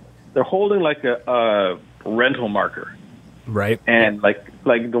it's like they're holding like a rental marker, right? And like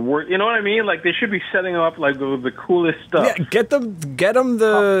the word, you know what I mean? Like they should be setting up like the coolest stuff. Yeah, get them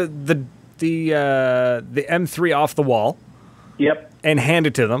the M3 off the wall. Yep. And hand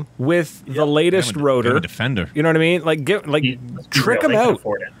it to them with the latest rotor. Defender. You know what I mean? Like trick them out.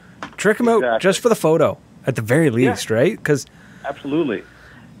 Trick them out just for the photo at the very least, right? Because absolutely.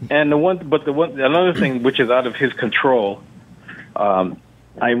 And another thing which is out of his control,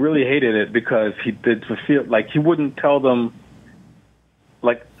 I really hated it because he did feel like he wouldn't tell them,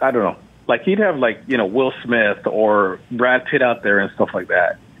 like, I don't know, like he'd have like, you know, Will Smith or Brad Pitt out there and stuff like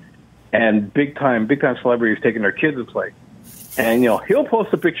that, and big time celebrities taking their kids to play, and you know he'll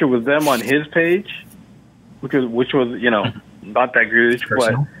post a picture with them on his page, which was you know not that good,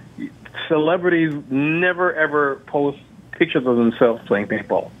 but celebrities never ever post pictures of themselves playing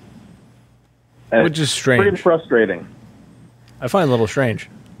paintball. And which is strange. Pretty frustrating. I find it a little strange.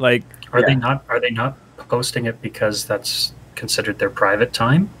 Like, are they not posting it because that's considered their private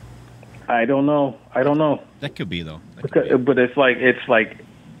time? I don't know. That could be though. But I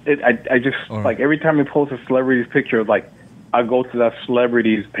just like every time you post a celebrity's picture, like I go to that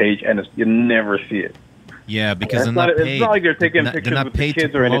celebrity's page and you never see it. Yeah, because it's not like they're taking pictures with the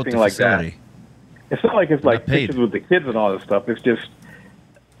kids or anything like that. It's not like it's like pictures with the kids and all this stuff. It's just,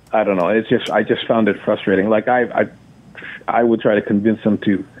 I don't know. It's just, I just found it frustrating. Like I would try to convince them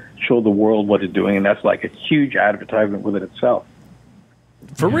to show the world what they're doing, and that's like a huge advertisement within itself.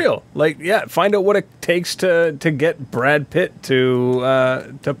 For real, like find out what it takes to get Brad Pitt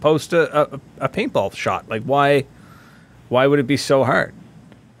to post a paintball shot. Like why would it be so hard?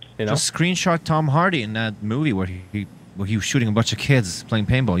 You know, just screenshot Tom Hardy in that movie where he where he was shooting a bunch of kids playing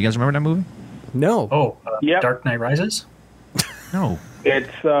paintball. You guys remember that movie? No. Oh, Yep. Dark Knight Rises? No.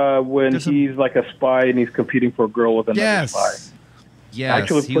 It's when he's like a spy and he's competing for a girl with another spy. Yes. I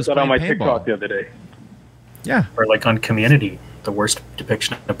actually he put was that on my playing TikTok paintball. the other day. Yeah. Or like on Community, the worst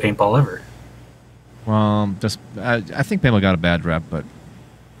depiction of paintball ever. I think paintball got a bad rep, but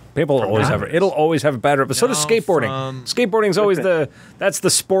Paintball will always have it. It'll always have a bad rep, but so does skateboarding. Skateboarding's always that's the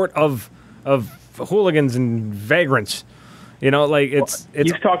sport of hooligans and vagrants. You know, like it's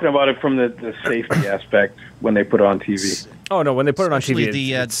He's talking about it from the safety aspect when they put it on TV. oh no, when they put it on TV,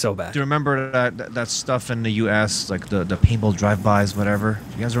 especially it's so bad. Do you remember that stuff in the U.S., like the paintball drive-bys, whatever?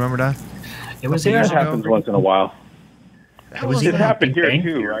 You guys remember that? It was That years ago. happens once in a while. It happened here Bang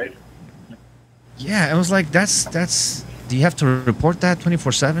too, Theory. right? Yeah, it was like that's. Do you have to report that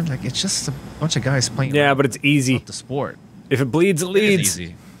 24/7? Like it's just a bunch of guys playing. Yeah, but it's easy. The sport. If it bleeds, it It's leads.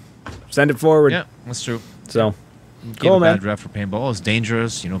 easy. Send it forward. Yeah, that's true. So Give cool, a man. bad rep for paintball. It's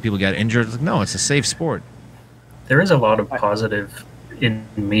dangerous. You know, people get injured. Like, no, it's a safe sport. There is a lot of positive in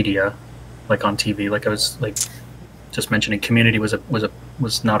media, like on TV. Like I was like just mentioning, Community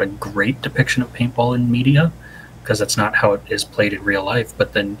was not a great depiction of paintball in media because that's not how it is played in real life.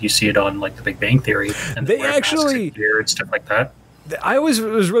 But then you see it on like The Big Bang Theory, and They wear masks actually- and gear and stuff like that. I was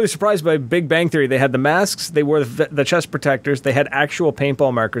really surprised by Big Bang Theory. They had the masks, they wore the chest protectors, they had actual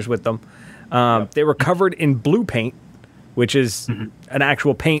paintball markers with them. They were covered in blue paint, which is an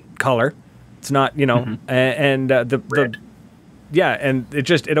actual paint color. It's not, you know, and Red. yeah, and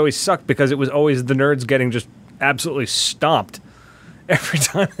it always sucked because it was always the nerds getting just absolutely stomped every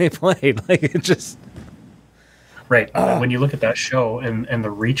time they played. Like it just. Right. When you look at that show and the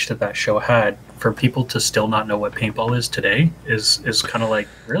reach that show had, for people to still not know what paintball is today is kind of like,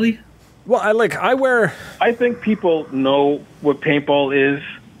 really? Well, I wear. I think people know what paintball is.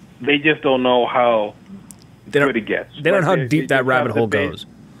 They just don't know how good it gets. They don't know how deep that just rabbit have the hole base. goes.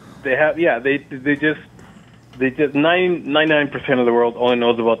 They have, yeah. They just 99% of the world only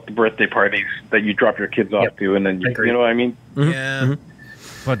knows about the birthday parties that you drop your kids off to, and then you know what I mean. Yeah.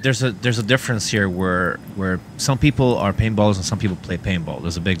 But there's a difference here where some people are paintballers and some people play paintball.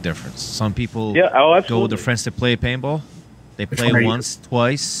 There's a big difference. Some people Yeah, oh, go with absolutely. their friends to play paintball. They Which play one are you? once,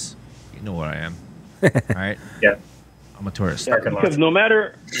 twice. You know what I am. All right? Yeah. I'm a tourist. Yeah, because no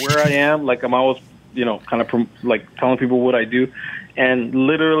matter where I am, like I'm always, kind of like telling people what I do, and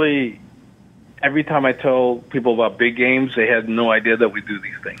literally every time I tell people about big games, they have no idea that we do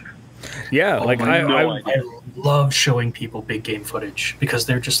these things. Yeah, like I love showing people big game footage because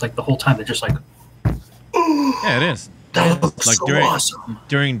they're just like the whole time they're just like, Yeah, it is. that looks Like so during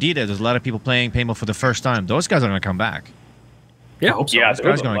during D-Day, there's a lot of people playing paintball for the first time. Those guys are going to come back. I hope so. Yeah, Those guys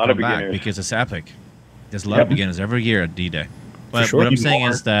there's are a going lot to of come back beginners. because it's epic. There's a lot of beginners every year at D-Day. But sure. what I'm Even saying more.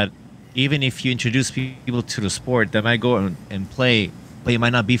 is that even if you introduce people to the sport, they might go and play, but it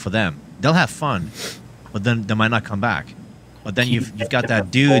might not be for them. They'll have fun, but then they might not come back. But then you've got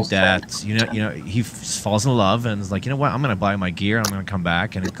that dude that he falls in love and is like, you know what, I'm gonna buy my gear, I'm gonna come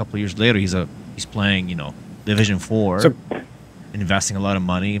back, and a couple of years later he's playing Division 4, So- investing a lot of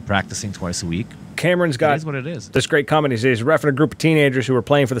money, practicing twice a week. Cameron's It got is what it is. this great comment. He says he's reffing a group of teenagers who were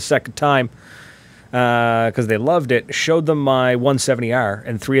playing for the second time because they loved it. Showed them my 170R,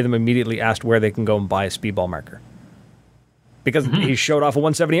 and 3 of them immediately asked where they can go and buy a speedball marker. Because he showed off a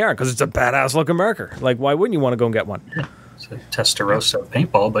 170R because it's a badass looking marker. Like, why wouldn't you want to go and get one? It's a Testarossa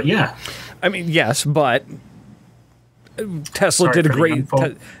paintball, but yeah. I mean, yes, but Tesla Sorry did a for the great young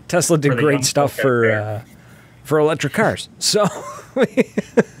folk. Tesla did For the great young stuff folk out for electric cars. So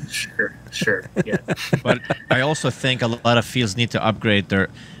Sure, yeah. But I also think a lot of fields need to upgrade their.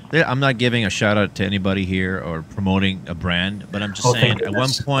 I'm not giving a shout out to anybody here or promoting a brand, but I'm just Oh, saying thank at one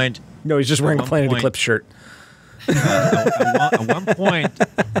goodness. point, no, he's just wearing a one Planet point- Eclipse shirt. at one point,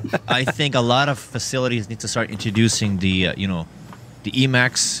 I think a lot of facilities need to start introducing the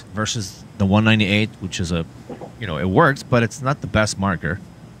Emax versus the 198, which is it works, but it's not the best marker.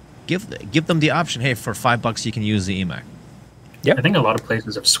 Give them the option. Hey, for $5 you can use the Emac. I think a lot of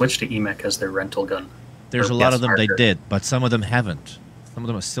places have switched to EMEC as their rental gun. There's Or a lot gas of them they marker. did, but some of them haven't. Some of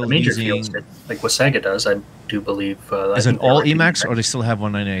them are The still major using. fields, like Wasaga does, I do believe. Is it all Emacs or they still have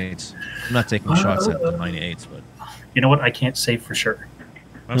 198s? I'm not taking shots at the 98s, but You know what? I can't say for sure.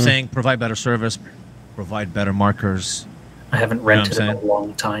 I'm saying provide better service, provide better markers. I haven't what I'm rented in a saying?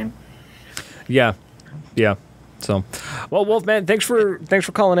 long time. Yeah. So, well, Wolfman, thanks for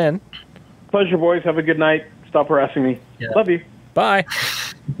calling in. Pleasure, boys. Have a good night. Stop harassing me. Yeah. Love you. Bye.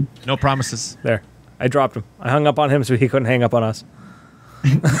 No promises. There, I dropped him. I hung up on him so he couldn't hang up on us.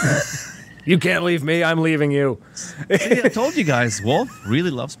 You can't leave me. I'm leaving you. See, I told you guys, Wolf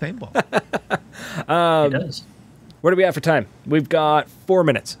really loves paintball. It does. Where do we have for time? We've got 4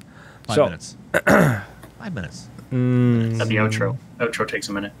 minutes. 5 minutes. 5 minutes. At the outro. Outro takes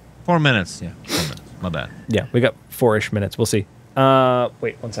a minute. 4 minutes. Yeah, 4 minutes. My bad. Yeah, we got 4-ish minutes. We'll see.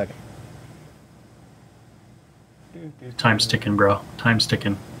 Wait 1 second. Time's ticking, bro. Time's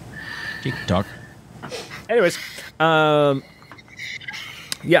ticking. TikTok. Anyways,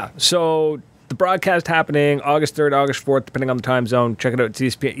 yeah, so the broadcast happening August 3rd, August 4th, depending on the time zone. Check it out.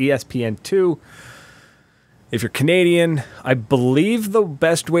 It's ESPN2. If you're Canadian, I believe the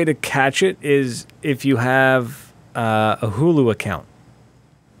best way to catch it is if you have a Hulu account.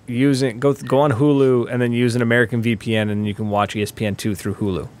 Go on Hulu and then use an American VPN, and you can watch ESPN2 through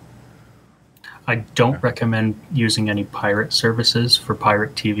Hulu. I don't recommend using any pirate services for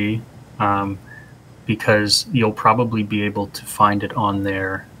pirate TV, because you'll probably be able to find it on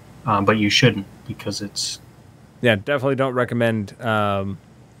there, but you shouldn't, because it's... Yeah, definitely don't recommend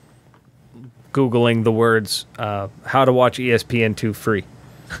Googling the words how to watch ESPN2 free.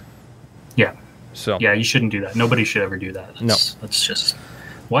 Yeah. So yeah, you shouldn't do that. Nobody should ever do that. That's just...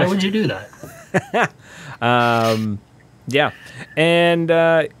 Why would you do that? Yeah. And,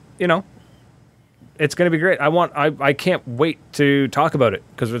 you know, it's going to be great. I can't wait to talk about it,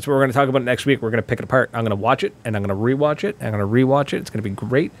 because we're going to talk about it next week. We're going to pick it apart. I'm going to watch it, and I'm going to rewatch it, and I'm going to rewatch it. It's going to be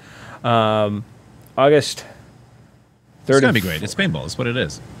great. August 3rd. It's going to be great. It's paintball. It's what it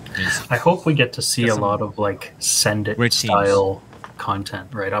is. I hope we get to see a lot of like Send It style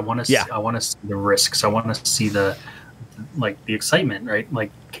content, right? I want to see the risks. I want to see the excitement, right?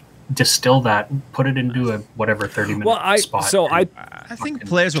 Like distill that, put it into a whatever 30-minute spot. So I think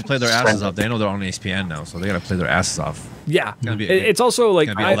players will play their asses off. They know they're on ESPN now, so they got to play their asses off. Yeah, it's also like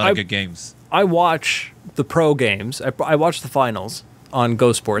a lot of good games. I watch the pro games. I watch the finals on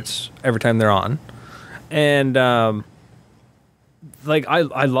Go Sports every time they're on, and like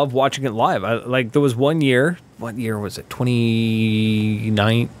I love watching it live. Like there was one year. What year was it?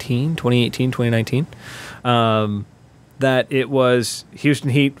 2018, 2019. That it was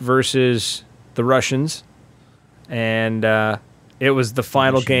Houston Heat versus the Russians, and it was the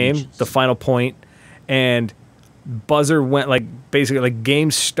final game, the final point, and buzzer went basically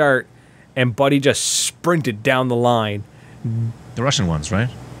game start, and Buddy just sprinted down the line. The Russian ones, right?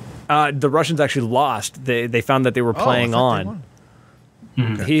 The Russians actually lost. They found that they were playing on.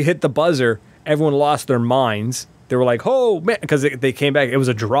 Mm-hmm. He hit the buzzer. Everyone lost their minds. They were like, "Oh man!" Because they came back. It was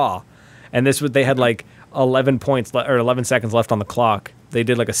a draw, and they had 11 points or 11 seconds left on the clock. They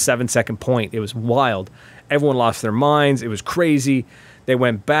did a 7-second point. It was wild. Everyone lost their minds. It was crazy. They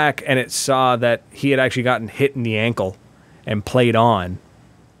went back, and it saw that he had actually gotten hit in the ankle and played on,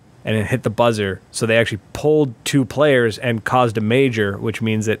 and it hit the buzzer. So they actually pulled 2 players and caused a major, which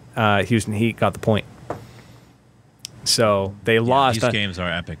means that Houston Heat got the point. So they lost. These games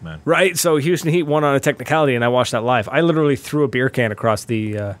are epic, man. Right? So Houston Heat won on a technicality, and I watched that live. I literally threw a beer can across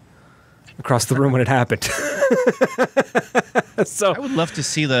the room when it happened. So I would love to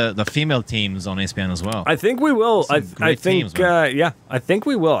see the female teams on ESPN as well. I think we will. I think teams, I think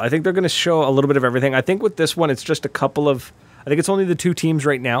we will. I think they're going to show a little bit of everything. I think with this one, it's just a couple of. I think it's only the 2 teams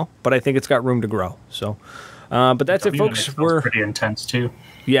right now, but I think it's got room to grow. So, but that's it, folks. We're pretty intense too.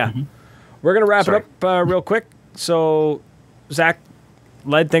 Yeah, Mm-hmm. We're going to wrap it up real quick. So, Zach,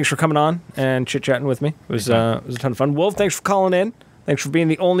 Led, thanks for coming on and chit chatting with me. It was a ton of fun. Wolf, thanks for calling in. Thanks for being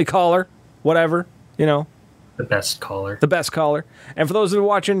the only caller. Whatever, the best caller. The best caller. And for those that are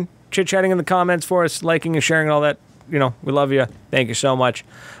watching, chit-chatting in the comments for us, liking and sharing and all that, we love you. Thank you so much.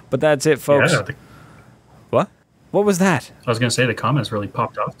 But that's it, folks. Yeah, What? What was that? I was going to say the comments really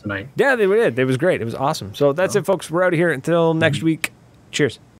popped off tonight. Yeah, they did. It was great. It was awesome. So that's it, folks. We're out of here until next week. Cheers.